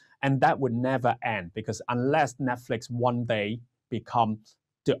 etc. And that would never end, because unless Netflix one day become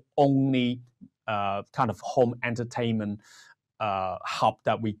the only kind of home entertainment hub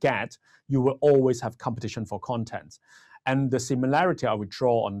that we get, you will always have competition for content. And the similarity I would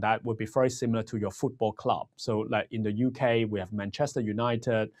draw on that would be very similar to your football club. So like in the UK, we have Manchester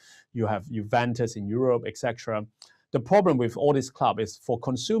United, you have Juventus in Europe, etc. The problem with all this club is for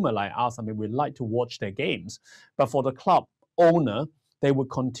consumer like us, we like to watch their games, but for the club owner, they would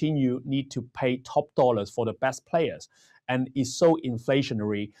need to pay top dollars for the best players. And it's so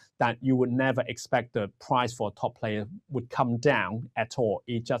inflationary that you would never expect the price for a top player would come down at all.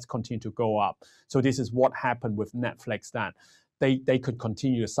 It just continues to go up. So this is what happened with Netflix, that they could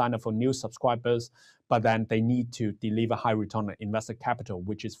continue to sign up for new subscribers, but then they need to deliver high return on invested capital,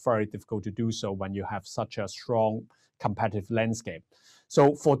 which is very difficult to do so when you have such a strong competitive landscape.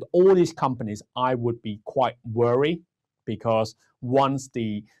 So for all these companies, I would be quite worried, because once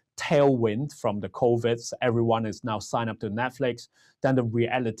the tailwind from the COVID, everyone is now signed up to Netflix, then the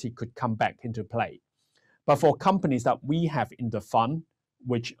reality could come back into play. But for companies that we have in the fund,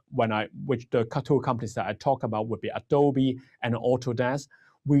 which the two companies that I talk about would be Adobe and Autodesk,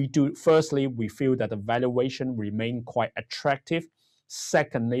 firstly, we feel that the valuation remain quite attractive.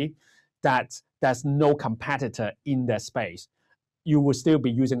 Secondly, that there's no competitor in that space. You will still be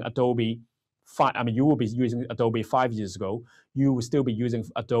using Adobe you will be using Adobe 5 years ago, you will still be using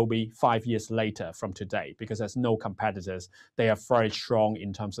Adobe 5 years later from today, because there's no competitors. They are very strong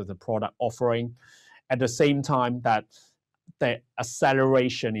in terms of the product offering. At the same time, that the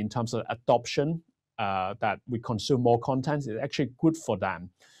acceleration in terms of adoption, that we consume more content, is actually good for them.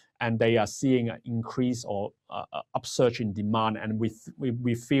 And they are seeing an increase or upsurge in demand. And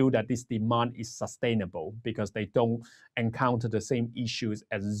we feel that this demand is sustainable because they don't encounter the same issues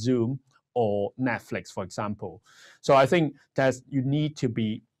as Zoom or Netflix, for example. So I think that you need to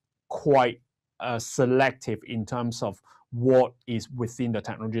be quite selective in terms of what is within the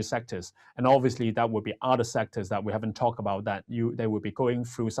technology sectors. And obviously that would be other sectors that we haven't talked about, that they will be going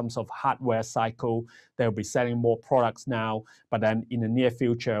through some sort of hardware cycle. They'll be selling more products now, but then in the near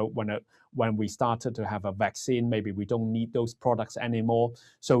future, when we started to have a vaccine, maybe we don't need those products anymore.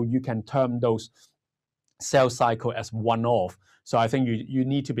 So you can term those sales cycle as one-off. So I think you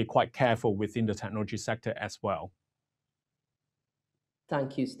need to be quite careful within the technology sector as well.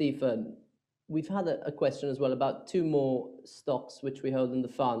 Thank you, Stephen. We've had a question as well about two more stocks which we hold in the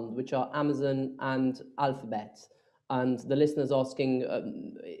fund, which are Amazon and Alphabet. And the listener's asking,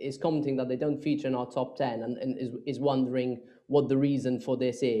 is commenting that they don't feature in our top 10 and is wondering what the reason for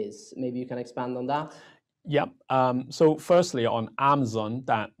this is. Maybe you can expand on that. Yep. So firstly, on Amazon,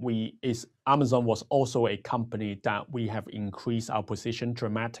 Amazon was also a company that we have increased our position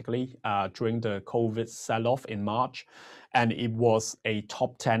dramatically during the COVID sell-off in March. And it was a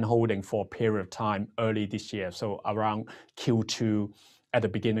top 10 holding for a period of time early this year, so around Q2, at the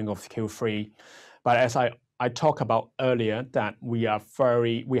beginning of Q3. But as I talked about earlier, that we have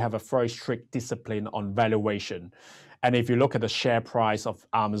a very strict discipline on valuation. And if you look at the share price of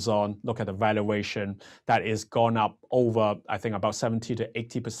Amazon, look at the valuation, that is gone up over, I think, about 70 to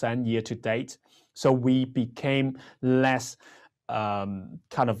 80% year to date. So we became less,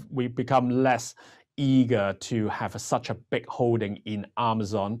 we become less eager to have such a big holding in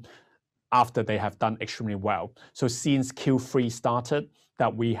Amazon after they have done extremely well. So since Q3 started,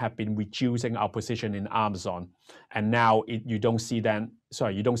 that we have been reducing our position in Amazon. And now you don't see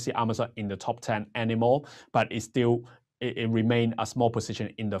Amazon in the top 10 anymore, but it remains a small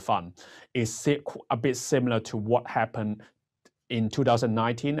position in the fund. It's a bit similar to what happened in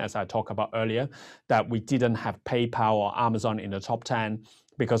 2019, as I talked about earlier, that we didn't have PayPal or Amazon in the top 10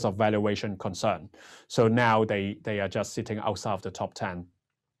 because of valuation concern. So now they are just sitting outside of the top 10.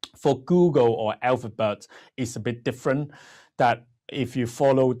 For Google or Alphabet, it's a bit different, that if you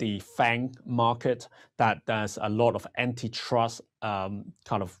follow the FANG market, that there's a lot of antitrust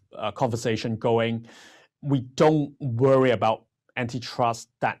conversation going. We don't worry about antitrust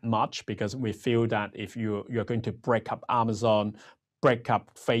that much, because we feel that if you're going to break up Amazon, break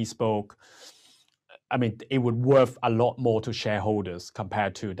up Facebook, I mean, it would worth a lot more to shareholders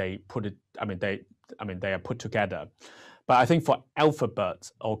compared to they are put together. But I think for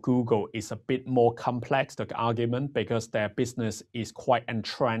Alphabet or Google, it's a bit more complex, the argument, because their business is quite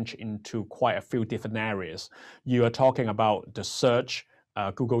entrenched into quite a few different areas. You are talking about the search,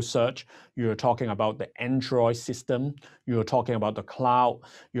 Google search, you're talking about the Android system, you're talking about the cloud,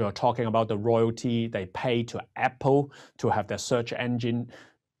 you're talking about the royalty they pay to Apple to have their search engine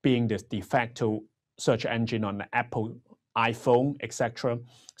being the de facto search engine on the Apple iPhone, etc.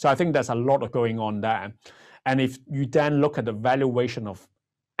 So I think there's a lot of going on there. And if you then look at the valuation of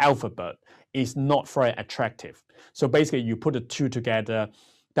Alphabet, it's not very attractive. So basically you put the two together,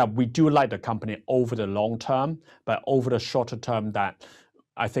 that we do like the company over the long term, but over the shorter term, that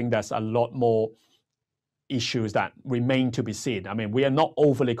I think there's a lot more issues that remain to be seen. I mean, we are not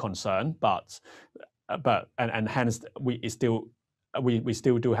overly concerned, but hence we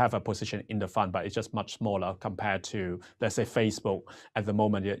still do have a position in the fund, but it's just much smaller compared to, let's say, Facebook. At the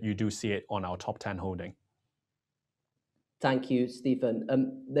moment, you do see it on our top 10 holding. Thank you,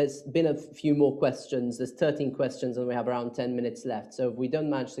 Stephen. There's been a few more questions. There's 13 questions and we have around 10 minutes left. So if we don't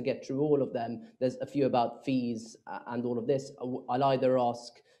manage to get through all of them, there's a few about fees and all of this. I'll either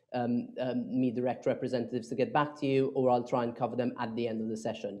ask MeDirect representatives to get back to you, or I'll try and cover them at the end of the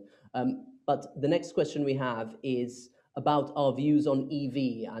session. But the next question we have is about our views on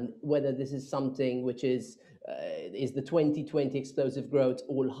EV and whether this is something which is the 2020 explosive growth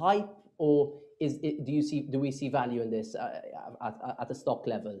all hype, or do we see value in this at the stock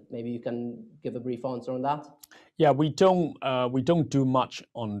level? Maybe you can give a brief answer on that. Yeah, we don't do much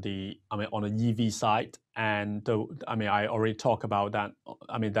on the EV side, and I already talked about that.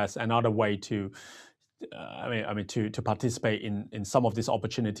 I mean, that's another way to to participate in some of these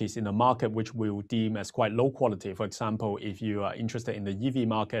opportunities in the market, which we will deem as quite low quality. For example, if you are interested in the EV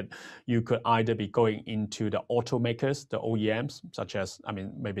market, you could either be going into the automakers, the OEMs, such as,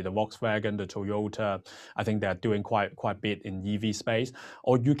 maybe the Volkswagen, the Toyota. I think they're doing quite a bit in EV space.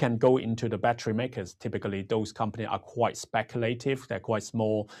 Or you can go into the battery makers. Typically, those companies are quite speculative. They're quite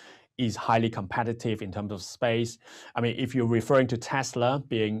small, is highly competitive in terms of space. If you're referring to Tesla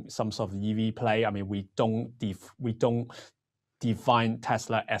being some sort of EV play, we don't define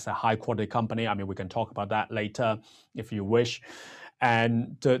Tesla as a high quality company. We can talk about that later if you wish.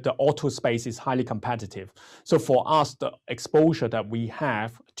 And the auto space is highly competitive. So for us, the exposure that we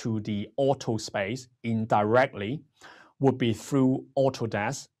have to the auto space indirectly would be through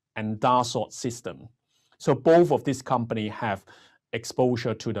Autodesk and Dassault System. So both of these companies have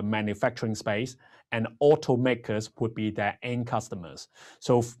exposure to the manufacturing space, and automakers would be their end customers.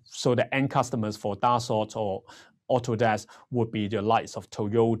 So the end customers for Dassault or Autodesk would be the likes of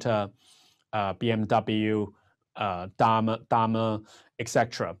Toyota, BMW, Daimler,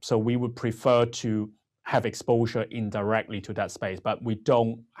 etc. So we would prefer to have exposure indirectly to that space, but we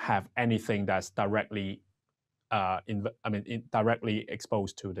don't have anything that's directly directly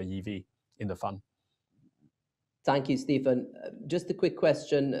exposed to the EV in the fund. Thank you, Stephen. Just a quick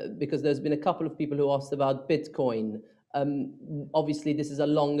question, because there's been a couple of people who asked about Bitcoin. Obviously, this is a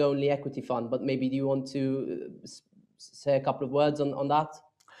long-only equity fund, but maybe do you want to say a couple of words on that?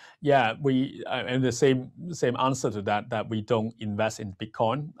 Yeah, and the same answer to that we don't invest in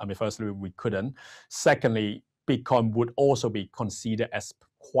Bitcoin. Firstly, we couldn't. Secondly, Bitcoin would also be considered as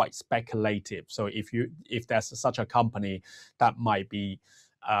quite speculative. So if there's such a company that might be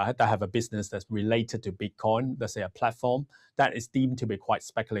that have a business that's related to Bitcoin, let's say a platform, that is deemed to be quite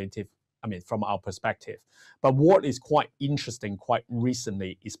speculative, from our perspective. But what is quite interesting quite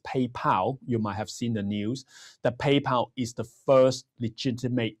recently is PayPal. You might have seen the news that PayPal is the first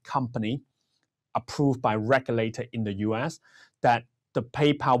legitimate company approved by regulator in the US that the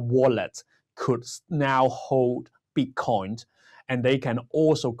PayPal wallet could now hold Bitcoin, and they can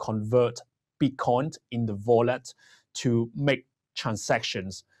also convert Bitcoin in the wallet to make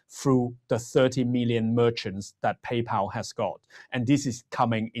transactions through the 30 million merchants that PayPal has got. And this is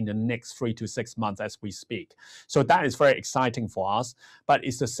coming in the next 3 to 6 months as we speak. So that is very exciting for us, but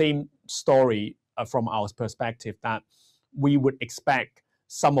it's the same story from our perspective, that we would expect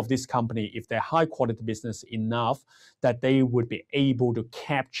some of this company, if they're high quality business enough, that they would be able to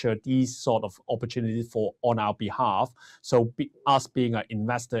capture these sort of opportunities on our behalf. So us being an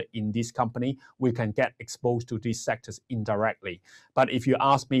investor in this company, we can get exposed to these sectors indirectly. But if you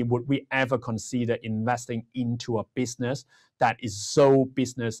ask me, would we ever consider investing into a business that is so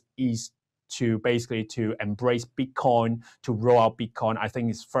business is to basically to embrace Bitcoin, to roll out Bitcoin? I think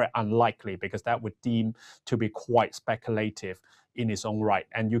it's very unlikely, because that would deem to be quite speculative in its own right.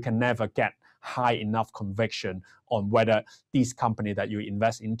 And you can never get high enough conviction on whether this company that you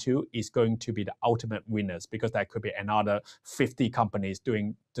invest into is going to be the ultimate winners, because there could be another 50 companies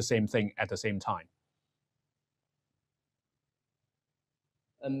doing the same thing at the same time.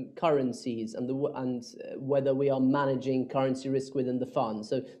 Currencies and whether we are managing currency risk within the fund.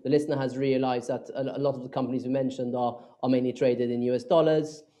 So the listener has realized that a lot of the companies you mentioned are mainly traded in US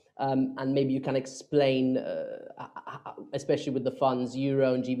dollars. And maybe you can explain, especially with the funds,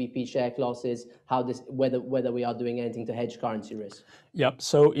 Euro and GBP share classes, whether we are doing anything to hedge currency risk. Yep.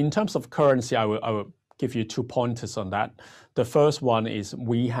 So in terms of currency, I will give you 2 pointers on that. The first one is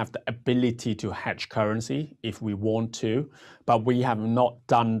we have the ability to hedge currency if we want to, but we have not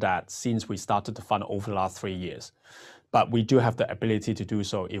done that since we started the fund over the last 3 years. But we do have the ability to do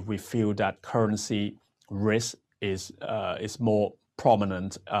so if we feel that currency risk is more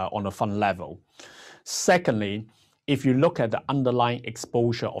prominent on a fund level. Secondly, if you look at the underlying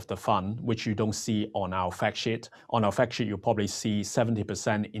exposure of the fund, which you don't see on our fact sheet, you'll probably see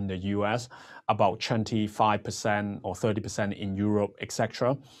 70% in the US, about 25% or 30% in Europe,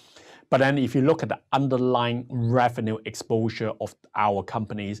 etc. But then if you look at the underlying revenue exposure of our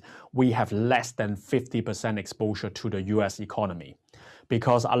companies, we have less than 50% exposure to the US economy.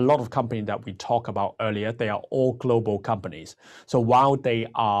 Because a lot of companies that we talked about earlier, they are all global companies. So while they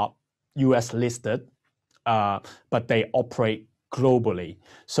are US listed, but they operate globally.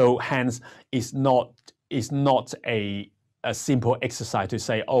 So hence, it's not a simple exercise to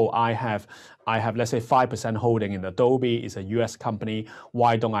say, oh, I have let's say 5% holding in Adobe, it's a US company.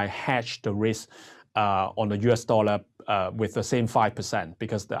 Why don't I hedge the risk on the US dollar with the same 5%,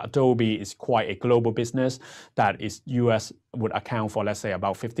 because the Adobe is quite a global business that is US would account for, let's say,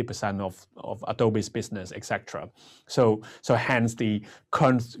 about 50% of Adobe's business, etc. So hence the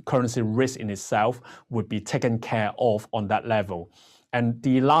currency risk in itself would be taken care of on that level. And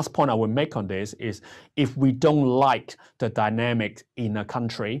the last point I would make on this is, if we don't like the dynamics in a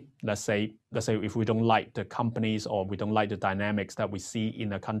country, let's say if we don't like the companies or we don't like the dynamics that we see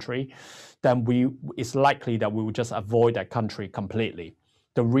in a country, then it's likely that we will just avoid that country completely.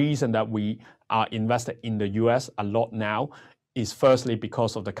 The reason that we are invested in the US a lot now is firstly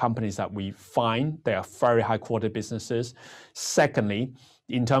because of the companies that we find they are very high quality businesses. Secondly,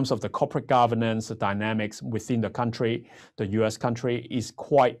 in terms of the corporate governance, the dynamics within the country, the US country is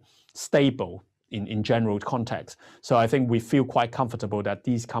quite stable in general context. So I think we feel quite comfortable that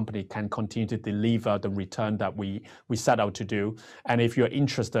these companies can continue to deliver the return that we set out to do. And if you're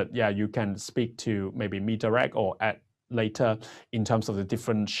interested, yeah, you can speak to maybe MeDirect or later in terms of the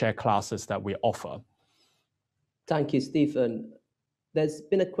different share classes that we offer. Thank you, Stephen. There's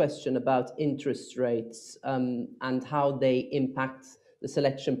been a question about interest rates and how they impact the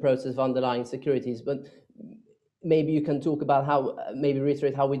selection process of underlying securities, but maybe you can talk about how, maybe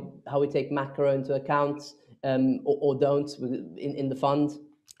reiterate how we take macro into account or don't in the fund.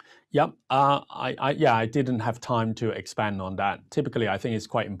 Yeah, I didn't have time to expand on that. Typically, I think it's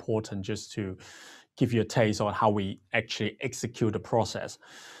quite important just to give you a taste on how we actually execute the process.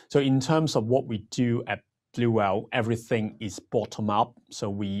 So in terms of what we do at Bluewell, everything is bottom up. So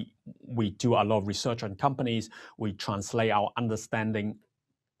we do a lot of research on companies. We translate our understanding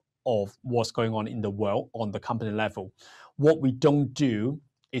of what's going on in the world on the company level. What we don't do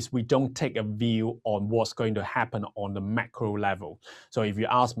is we don't take a view on what's going to happen on the macro level. So if you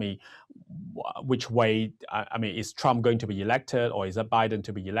ask me which way, I mean, is Trump going to be elected or is it Biden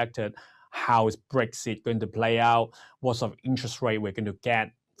to be elected? How is Brexit going to play out? What sort of interest rate we're going to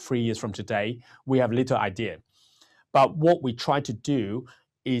get 3 years from today? We have little idea. But what we try to do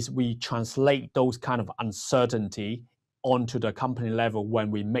is we translate those kind of uncertainty onto the company level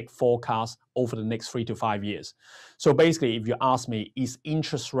when we make forecasts over the next 3 to 5 years. So basically, if you ask me, is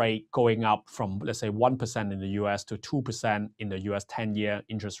interest rate going up from, let's say, 1% in the US to 2% in the US 10-year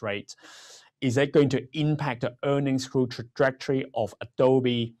interest rate, is it going to impact the earnings growth trajectory of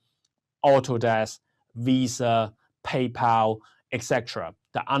Adobe, Autodesk, Visa, PayPal, etc.?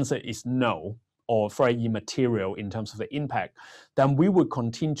 The answer is no, or very immaterial in terms of the impact. Then we would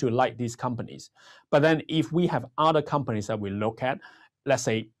continue to like these companies. But then if we have other companies that we look at, let's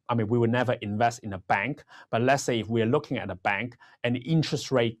say, I mean, we would never invest in a bank, but let's say if we're looking at a bank and the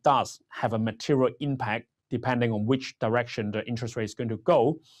interest rate does have a material impact, depending on which direction the interest rate is going to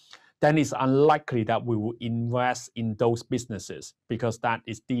go, then it's unlikely that we will invest in those businesses because that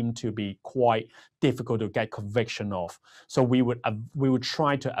is deemed to be quite difficult to get conviction of. So we would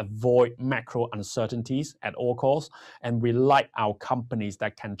try to avoid macro uncertainties at all costs, and we like our companies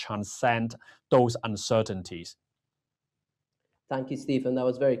that can transcend those uncertainties. Thank you, Stephen. That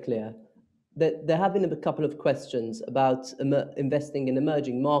was very clear. There have been a couple of questions about investing in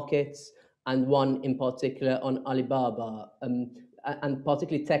emerging markets, and one in particular on Alibaba. And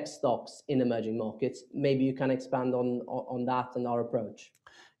particularly tech stocks in emerging markets. Maybe you can expand on that and our approach.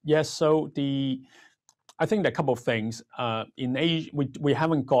 Yes, so I think there are a couple of things. In Asia, we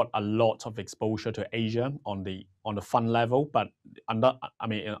haven't got a lot of exposure to Asia on the fund level, but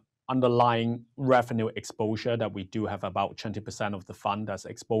underlying revenue exposure that we do have about 20% of the fund that's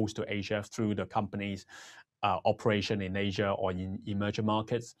exposed to Asia through the company's operation in Asia or in emerging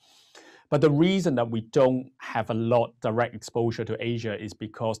markets. But the reason that we don't have a lot direct exposure to Asia is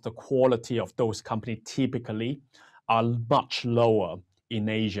because the quality of those companies typically are much lower in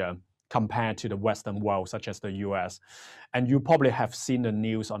Asia compared to the Western world, such as the US. And you probably have seen the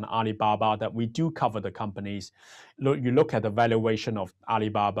news on Alibaba that we do cover the companies. You look at the valuation of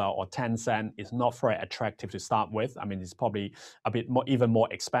Alibaba or Tencent, it's not very attractive to start with. I mean, it's probably a bit more, even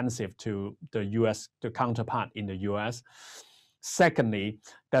more expensive to the US, the counterpart in the US. Secondly,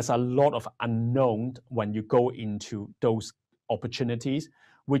 there's a lot of unknown when you go into those opportunities,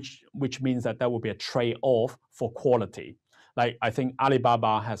 which means that there will be a trade-off for quality. Like, I think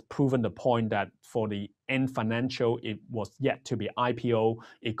Alibaba has proven the point that for the Ant Financial, it was yet to be IPO.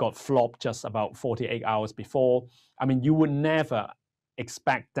 It got flopped just about 48 hours before. I mean, you would never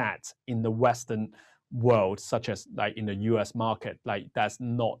expect that in the Western world, such as like in the US market. Like, that's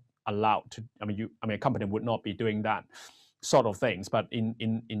not allowed to, a company would not be doing that sort of things. But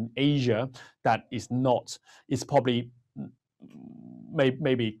in Asia, that is not, it's probably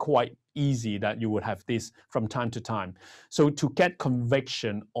maybe quite easy that you would have this from time to time. So to get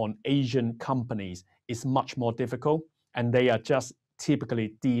conviction on Asian companies is much more difficult. and they are just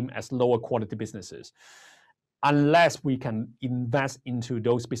typically deemed as lower quality businesses. Unless we can invest into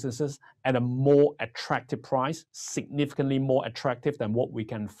those businesses at a more attractive price, significantly more attractive than what we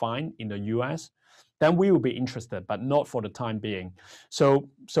can find in the US, then we will be interested, but not for the time being. So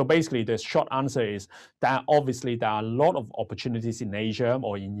basically, the short answer is that obviously there are a lot of opportunities in Asia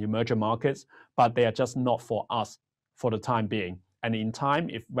or in emerging markets, but they are just not for us for the time being. And in time,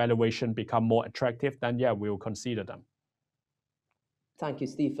 if valuation become more attractive, then yeah, we will consider them. Thank you,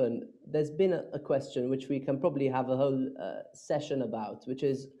 Stephen. There's been a question which we can probably have a whole session about, which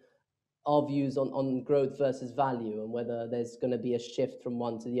is our views on growth versus value and whether there's going to be a shift from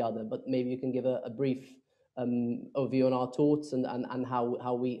one to the other. But maybe you can give a brief overview on our thoughts and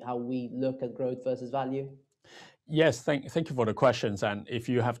how we look at growth versus value. Yes, thank you for the questions. And if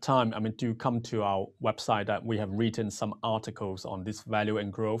you have time, I mean, do come to our website that we have written some articles on this value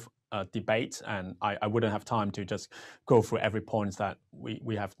and growth debate. And I wouldn't have time to just go through every point that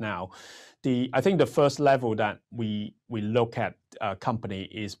we have now. I think the first level that we look at a company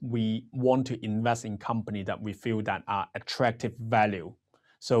is we want to invest in company that we feel that are attractive value.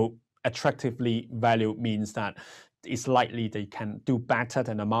 So attractively value means that it's likely they can do better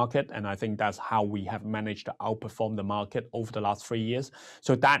than the market. And I think that's how we have managed to outperform the market over the last 3 years.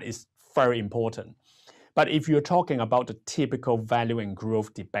 So that is very important. But if you're talking about the typical value and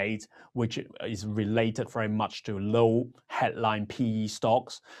growth debate, which is related very much to low headline PE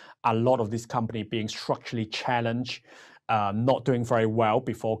stocks, a lot of this company being structurally challenged, not doing very well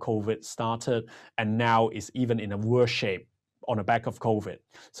before COVID started, and now is even in a worse shape on the back of COVID.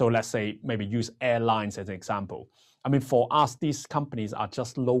 So let's say maybe use airlines as an example. I mean, for us, these companies are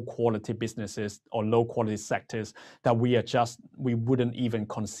just low quality businesses or low quality sectors that we wouldn't even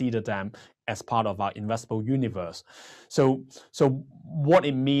consider them as part of our investable universe. So what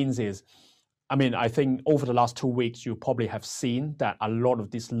it means is, I mean, I think over the last 2 weeks, you probably have seen that a lot of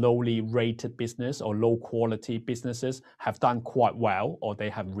these lowly rated business or low quality businesses have done quite well, or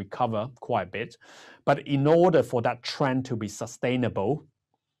they have recovered quite a bit. But in order for that trend to be sustainable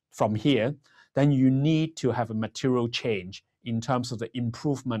from here, then you need to have a material change in terms of the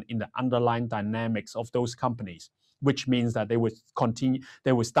improvement in the underlying dynamics of those companies, which means that they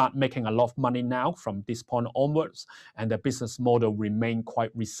will start making a lot of money now from this point onwards, and the business model remain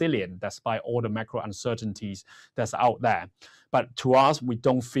quite resilient despite all the macro uncertainties that's out there. But to us, we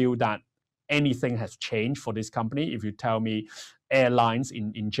don't feel that anything has changed for this company. If you tell me airlines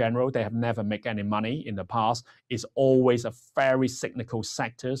in general, they have never made any money in the past. It's always a very cyclical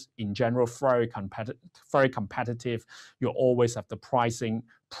sectors in general, very competitive. You always have the pricing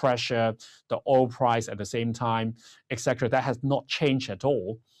pressure, the oil price at the same time, etc. That has not changed at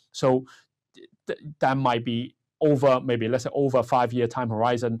all. So that might be over, maybe let's say over a 5-year time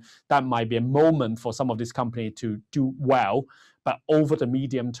horizon, that might be a moment for some of this company to do well. But over the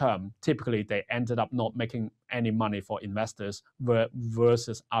medium term, typically they ended up not making any money for investors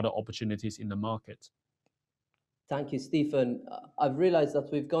versus other opportunities in the market. Thank you, Stephen. I've realized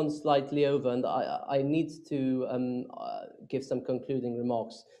that we've gone slightly over, and I need to give some concluding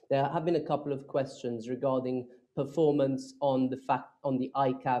remarks. There have been a couple of questions regarding performance on the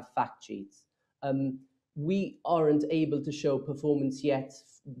ICAV fact sheets. We aren't able to show performance yet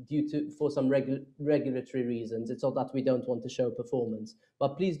for some regulatory reasons. It's not that we don't want to show performance,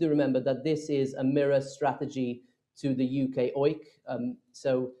 but please do remember that this is a mirror strategy to the UK OIC.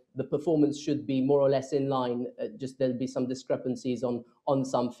 So the performance should be more or less in line. Just there'll be some discrepancies on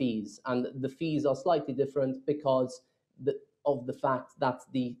some fees, and the fees are slightly different because of the fact that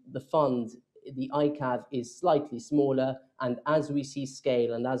the fund, the ICAV, is slightly smaller, and as we see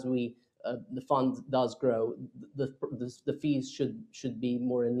scale and as the fund does grow, the fees should be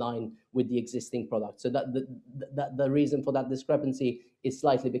more in line with the existing product. So that the reason for that discrepancy is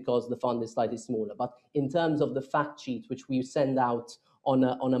slightly because the fund is slightly smaller. But in terms of the fact sheet, which we send out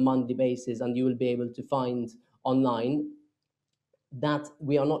on a monthly basis, and you will be able to find online, that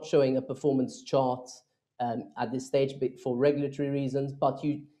we are not showing a performance chart at this stage for regulatory reasons. But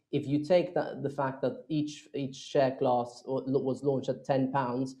if you take the fact that each share class was launched at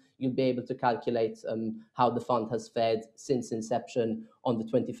 £10, you'll be able to calculate how the fund has fared since inception on the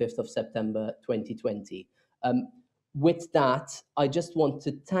 25th of September 2020. With that, I just want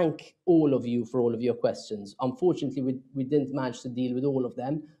to thank all of you for all of your questions. Unfortunately, we didn't manage to deal with all of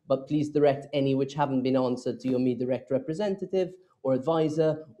them, but please direct any which haven't been answered to your MeDirect representative or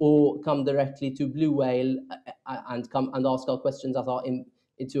advisor, or come directly to Blue Whale and ask our questions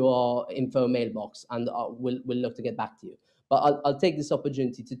into our info mailbox, and we'll look to get back to you. But I'll take this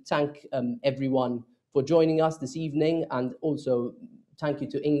opportunity to thank everyone for joining us this evening, and also thank you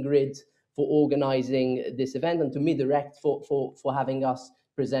to Ingrid for organizing this event, and to MeDirect for having us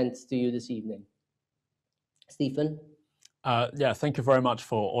present to you this evening. Stephen? Yeah, thank you very much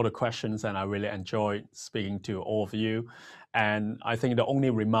for all the questions, and I really enjoyed speaking to all of you. And I think the only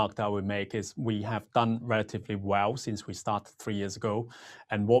remark that I would make is we have done relatively well since we started 3 years ago.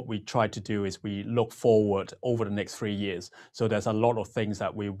 And what we try to do is we look forward over the next 3 years. So there's a lot of things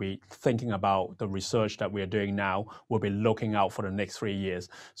that we'll be thinking about, the research that we are doing now, we'll be looking out for the next 3 years.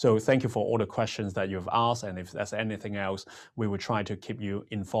 So thank you for all the questions that you've asked. And if there's anything else, we will try to keep you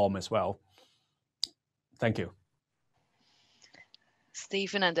informed as well. Thank you.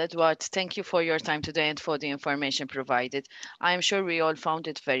 Stephen and Edward, thank you for your time today and for the information provided. I am sure we all found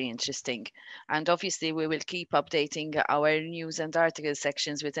it very interesting. And obviously, we will keep updating our news and article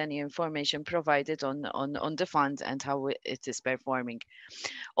sections with any information provided on the fund and how it is performing.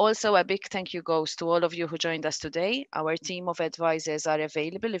 Also, a big thank you goes to all of you who joined us today. Our team of advisors are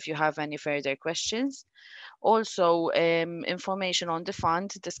available if you have any further questions. Also, information on the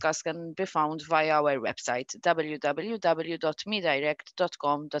fund discussed can be found via our website,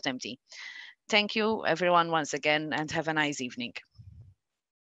 www.medirect.com.mt. Thank you, everyone, once again, and have a nice evening.